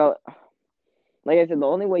unless like I said, the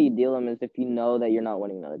only way you deal him is if you know that you're not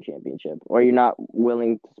winning another championship, or you're not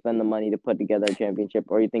willing to spend the money to put together a championship,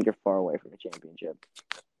 or you think you're far away from a championship.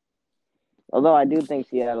 Although I do think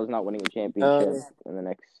Seattle's not winning a championship in the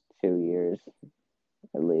next 2 years,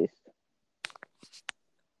 at least.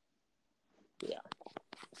 Yeah.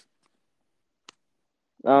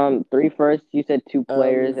 3 firsts. You said 2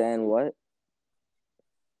 players and what?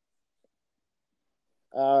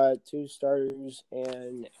 2 starters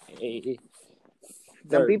and a.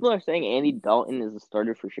 Some people are saying Andy Dalton is a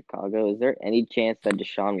starter for Chicago. Is there any chance that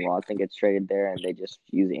Deshaun Watson gets traded there and they just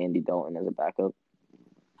use Andy Dalton as a backup?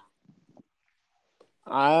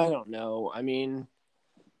 I don't know. I mean,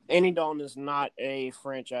 Andy Dalton is not a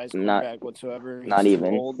franchise quarterback whatsoever. Not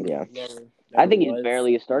even. Old. Yeah. Never I think he's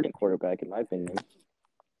barely a starting quarterback, in my opinion.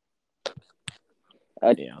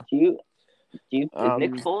 Yeah. Is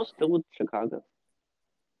Nick Foles still with Chicago?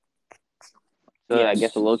 So yes. I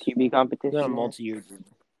guess a low QB competition. Not a multi-year.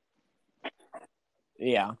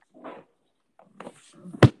 Yeah.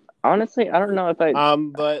 Honestly, I don't know if I.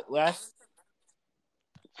 But last.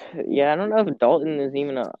 Yeah, I don't know if Dalton is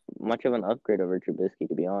even much of an upgrade over Trubisky,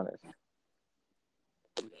 to be honest.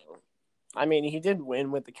 I mean, he did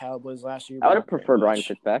win with the Cowboys last year. I would have preferred Ryan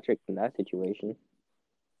Fitzpatrick in that situation.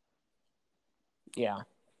 Yeah.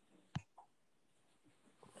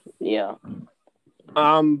 Yeah.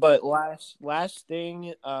 But last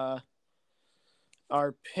thing, our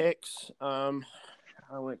picks, I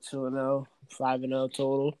went 2-0, 5-0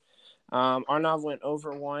 total. Arnav went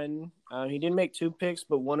over 1. He didn't make 2 picks,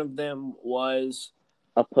 but one of them was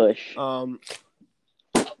a push.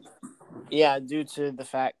 Yeah, due to the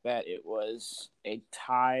fact that it was a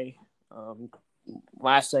tie,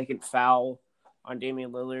 last second foul on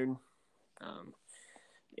Damian Lillard.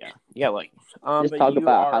 Just talk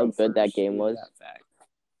about how good that game was.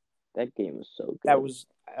 That game was so good. That was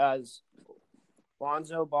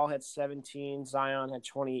Lonzo Ball had 17. Zion had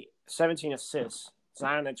 17 assists.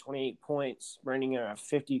 Zion had 28 points. Brandon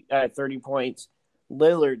 30 points.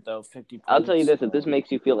 Lillard, though, 50 points. I'll tell you this, if this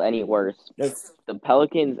makes you feel any worse, the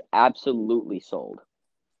Pelicans absolutely sold.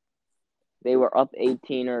 They were up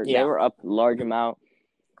 18 they were up a large amount,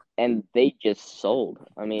 and they just sold.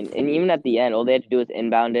 I mean, and even at the end, all they had to do is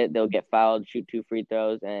inbound it. They'll get fouled, shoot 2 free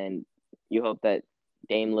throws, and you hope that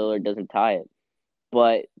Dame Lillard doesn't tie it.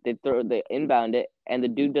 But they inbound it, and the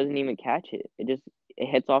dude doesn't even catch it. It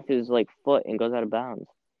hits off his foot and goes out of bounds.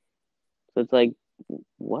 So it's like,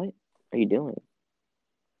 what are you doing?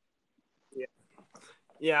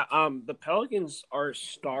 Yeah. The Pelicans are a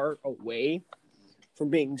star away from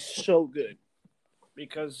being so good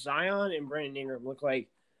because Zion and Brandon Ingram look like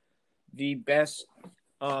the best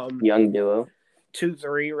young duo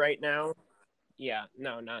 2-3 right now. Yeah,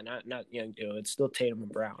 no, not young duo. It's still Tatum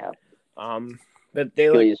and Brown. Yeah. But they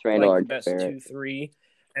look Julius Randle like or the best Barrett. 2-3,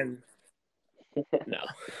 and no,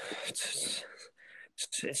 it's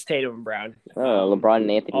Tatum and Brown. LeBron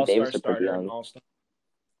and Anthony All-star Davis are pretty starter, young. all-star.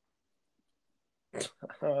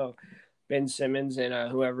 Oh, Ben Simmons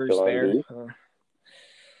and whoever's Joel there.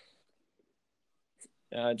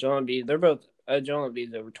 Embiid? Joel Embiid. They're both. Joel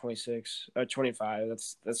Embiid's over 26, 25.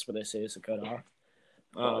 That's what they say is the cutoff.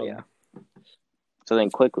 Yeah. So then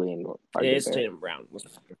quickly and it's Tatum Brown.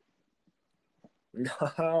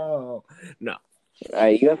 No. All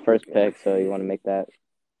right, you have first pick, so you want to make that?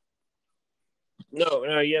 No,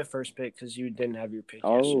 you have first pick because you didn't have your pick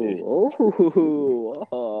yesterday.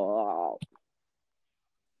 Oh.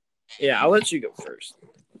 Yeah, I'll let you go first.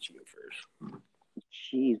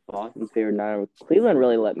 Jeez, Boston's favorite 9. Cleveland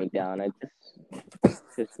really let me down. It just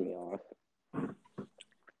pissed me off.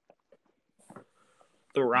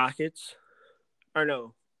 The Rockets? Or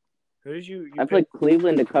no. Who did you I put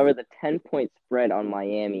Cleveland to cover the 10-point spread on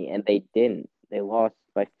Miami, and they didn't. They lost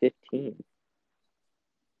by 15.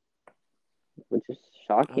 Which is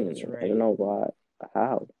shocking to me. Right. I don't know why.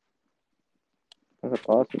 How? How's it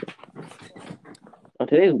possible? Oh,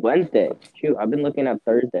 today's Wednesday. Shoot, I've been looking at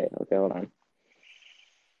Thursday. Okay, hold on.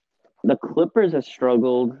 The Clippers have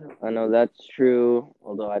struggled. I know that's true,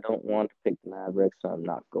 although I don't want to pick the Mavericks, so I'm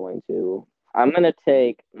not going to. I'm going to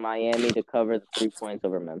take Miami to cover the 3 points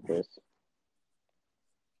over Memphis.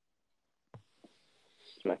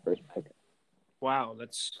 It's my first pick. Wow,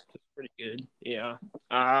 that's pretty good. Yeah.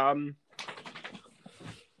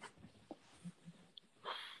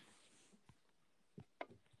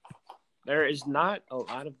 There is not a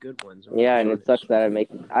lot of good ones. Yeah, and it sucks that I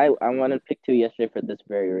wanted to pick 2 yesterday for this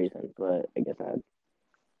very reason, but I guess I had.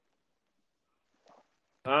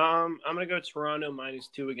 I'm gonna go Toronto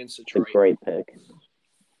 -2 against Detroit. It's a great pick.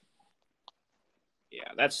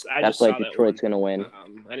 Yeah, I just like saw Detroit's that one. Gonna win.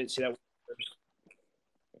 I didn't see that one first.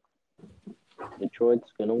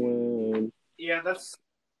 Detroit's gonna win. Yeah, that's.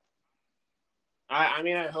 I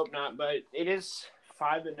mean, I hope not, but it is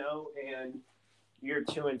 5-0, and you're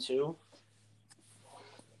 2-2.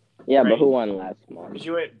 Yeah, right? But who won last month?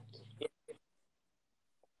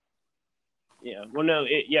 Yeah, well, no,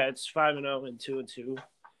 it's 5-0 and 2-2.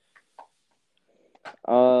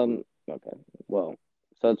 Okay. Well,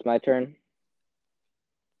 so it's my turn.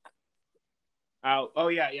 Oh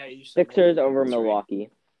yeah. You Sixers over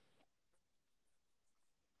Milwaukee.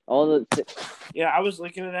 Right. Yeah, I was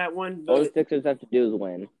looking at that one. But... all the Sixers have to do is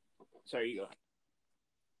win. Sorry, you go.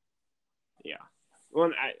 Yeah.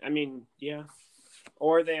 Well, I mean, yeah.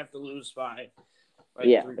 Or they have to lose by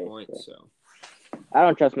 3 points. So I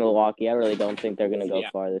don't trust Milwaukee. I really don't think they're gonna go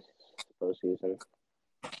far this postseason.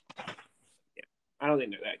 Yeah, I don't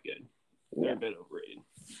think they're that good. They're a bit overrated.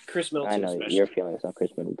 Chris Middleton. I know especially. your feelings on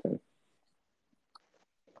Chris Middleton.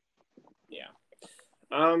 Yeah.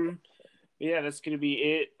 Yeah, that's gonna be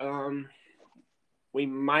it. We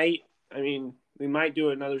might do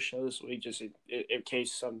another show this week just in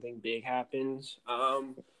case something big happens.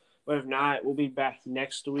 But if not, we'll be back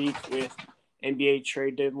next week with NBA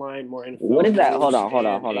trade deadline, more info. What is that? Hold on.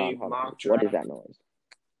 What is that noise?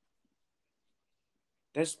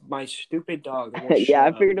 That's my stupid dog. Yeah,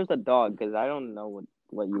 I figured it was a dog because I don't know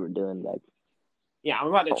what you were doing. Yeah, I'm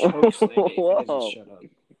about to choke slam it if it doesn't shut up.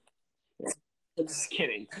 Just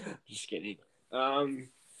kidding.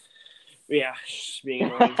 Yeah, just being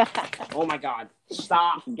annoying. Oh my god.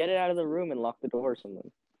 Stop. Get it out of the room and lock the door or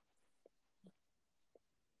something.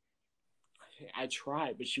 I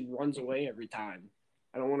try, but she runs away every time.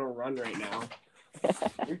 I don't want to run right now.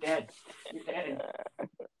 You're dead.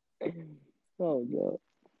 Oh god.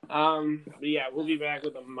 But yeah, we'll be back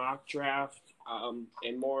with a mock draft,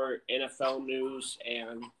 and more NFL news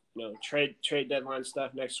and trade deadline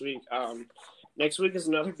stuff next week. Next week is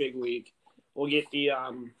another big week. We'll get the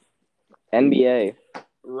NBA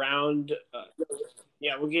round.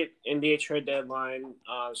 We'll get NBA trade deadline,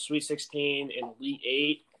 Sweet 16 and Elite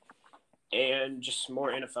 8, and just more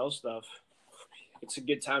NFL stuff. It's a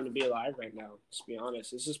good time to be alive right now. Let's be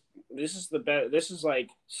honest. This is the best. This is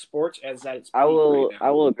like sports as that it's. I will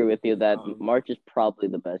agree with you that March is probably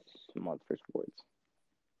the best month for sports.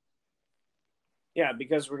 Yeah,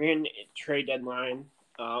 because we're getting trade deadline.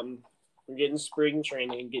 We're getting spring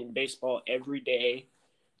training, getting baseball every day.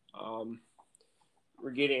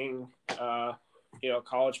 We're getting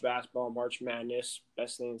college basketball, March Madness,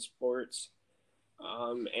 best thing in sports.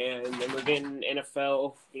 And then we're getting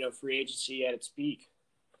NFL, free agency at its peak.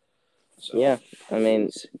 So, yeah, I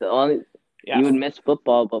mean, you would miss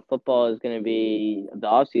football, but football is going to be the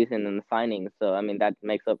off season and the signings. So I mean, that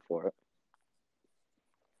makes up for it.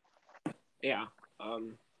 Yeah.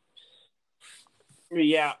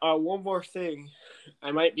 Yeah. One more thing,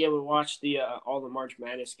 I might be able to watch the all the March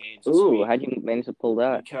Madness games this Ooh, week how'd you manage to pull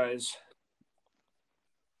that? Because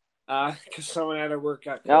someone at our work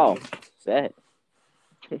got Oh, COVID. bet.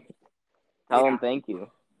 Tell them thank you.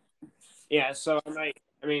 Yeah, so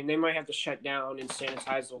they might have to shut down and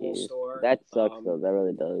sanitize the whole Jeez. store. That sucks, though. That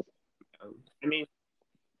really does. I mean,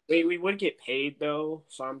 we would get paid, though,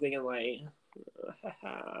 so I'm thinking, like,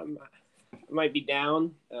 I might be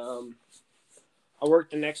down. I'll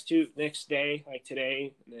work the next day, like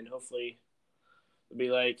today, and then hopefully it'll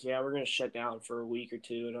be like, yeah, we're going to shut down for a week or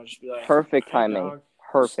two, and I'll just be like, Perfect all right, timing. dog,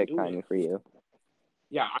 Perfect timing for you.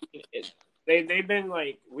 Yeah, I mean, they've been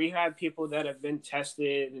like, we had people that have been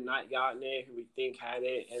tested and not gotten it who we think had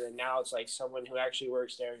it, and then now it's like someone who actually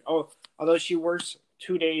works there. Oh, although she works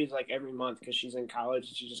 2 days like every month because she's in college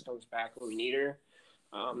and she just comes back when we need her.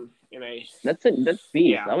 That's beast.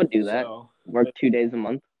 Yeah, I would do that. Work 2 days a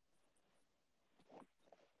month.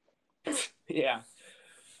 Yeah.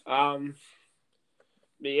 But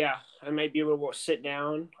yeah, I might be able to sit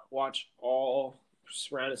down, watch all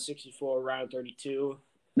round of 64, round 32.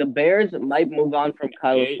 The Bears might move on from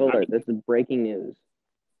Kyle Fuller. This is breaking news.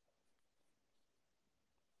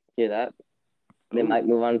 Hear that? They might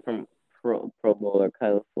move on from Pro Bowler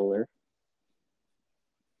Kyle Fuller.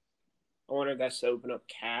 I wonder if that's to open up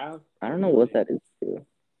Cav. I don't know what that is too.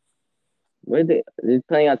 What are they? They're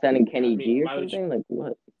planning on signing Kenny G or something? Like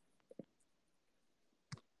what?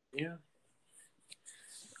 Yeah.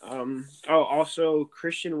 Also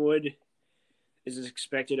Christian Wood is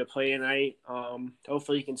expected to play tonight.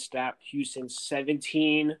 Hopefully he can stop Houston's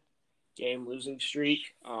 17-game losing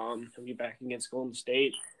streak. He'll be back against Golden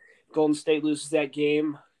State. Golden State loses that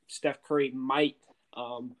game. Steph Curry might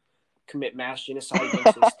commit mass genocide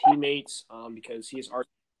against his teammates because he is already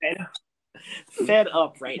fed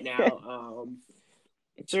up right now.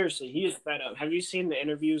 Seriously, he is fed up. Have you seen the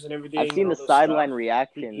interviews and everything? I've seen the sideline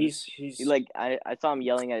reaction. He's like, I saw him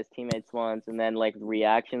yelling at his teammates once, and then like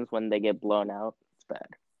reactions when they get blown out. It's bad.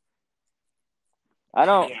 I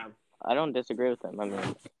don't disagree with them. I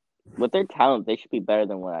mean, with their talent, they should be better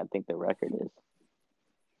than what I think their record is.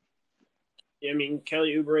 I mean,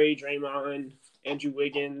 Kelly Oubre, Draymond, Andrew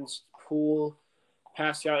Wiggins, Poole,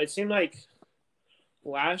 Pascal. It seemed like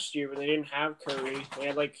last year when they didn't have Curry,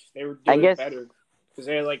 they were doing better because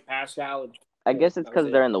they had like Pascal. I guess it's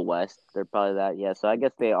because they're in the West. They're probably that. Yeah, so I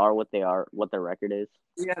guess they are what they are. What their record is.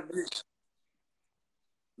 Yeah,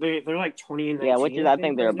 they're like 20 and 19. Yeah, which is I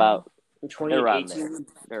think they're about. 20 they're around 18. there.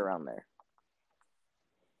 They're around there.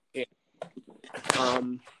 Yeah.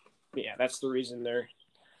 Yeah, that's the reason they're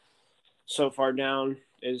so far down.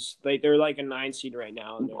 Is they're like a 9 seed right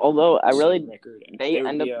now. Although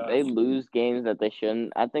they lose games that they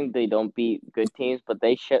shouldn't. I think they don't beat good teams, but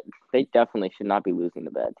they definitely should not be losing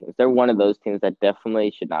to bad teams. They're one of those teams that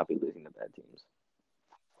definitely should not be losing to bad teams.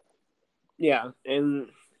 Yeah, and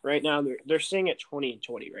right now they're sitting at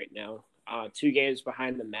 20-20 right now. 2 games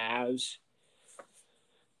behind the Mavs.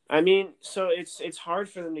 I mean, so it's hard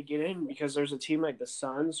for them to get in because there's a team like the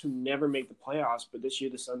Suns who never make the playoffs, but this year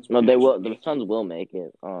the Suns. No, they will. The Suns will make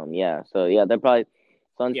it. Yeah. So yeah, they're probably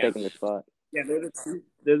Suns taking the spot. Yeah, they're the two.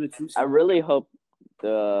 They're the two. I really hope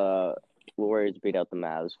the Warriors beat out the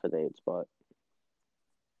Mavs for the 8th spot.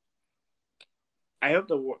 I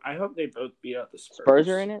hope they both beat out the Spurs. Spurs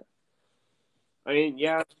are in it. I mean,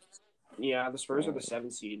 yeah. The Spurs are the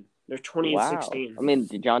 7th seed. They're 20 and 16. I mean,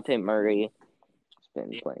 DeJounte Murray has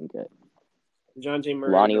been playing good. DeJounte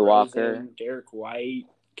Murray, Lonnie Walker, Derek White,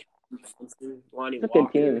 Lonnie it's a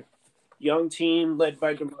Walker. good team. Young team led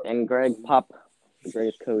by DeMar and Greg Pop, the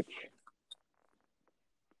greatest coach.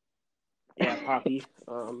 Yeah, Poppy.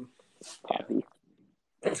 Poppy.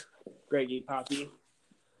 Yeah. Greggy Poppy.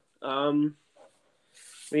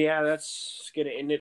 But yeah, that's gonna end it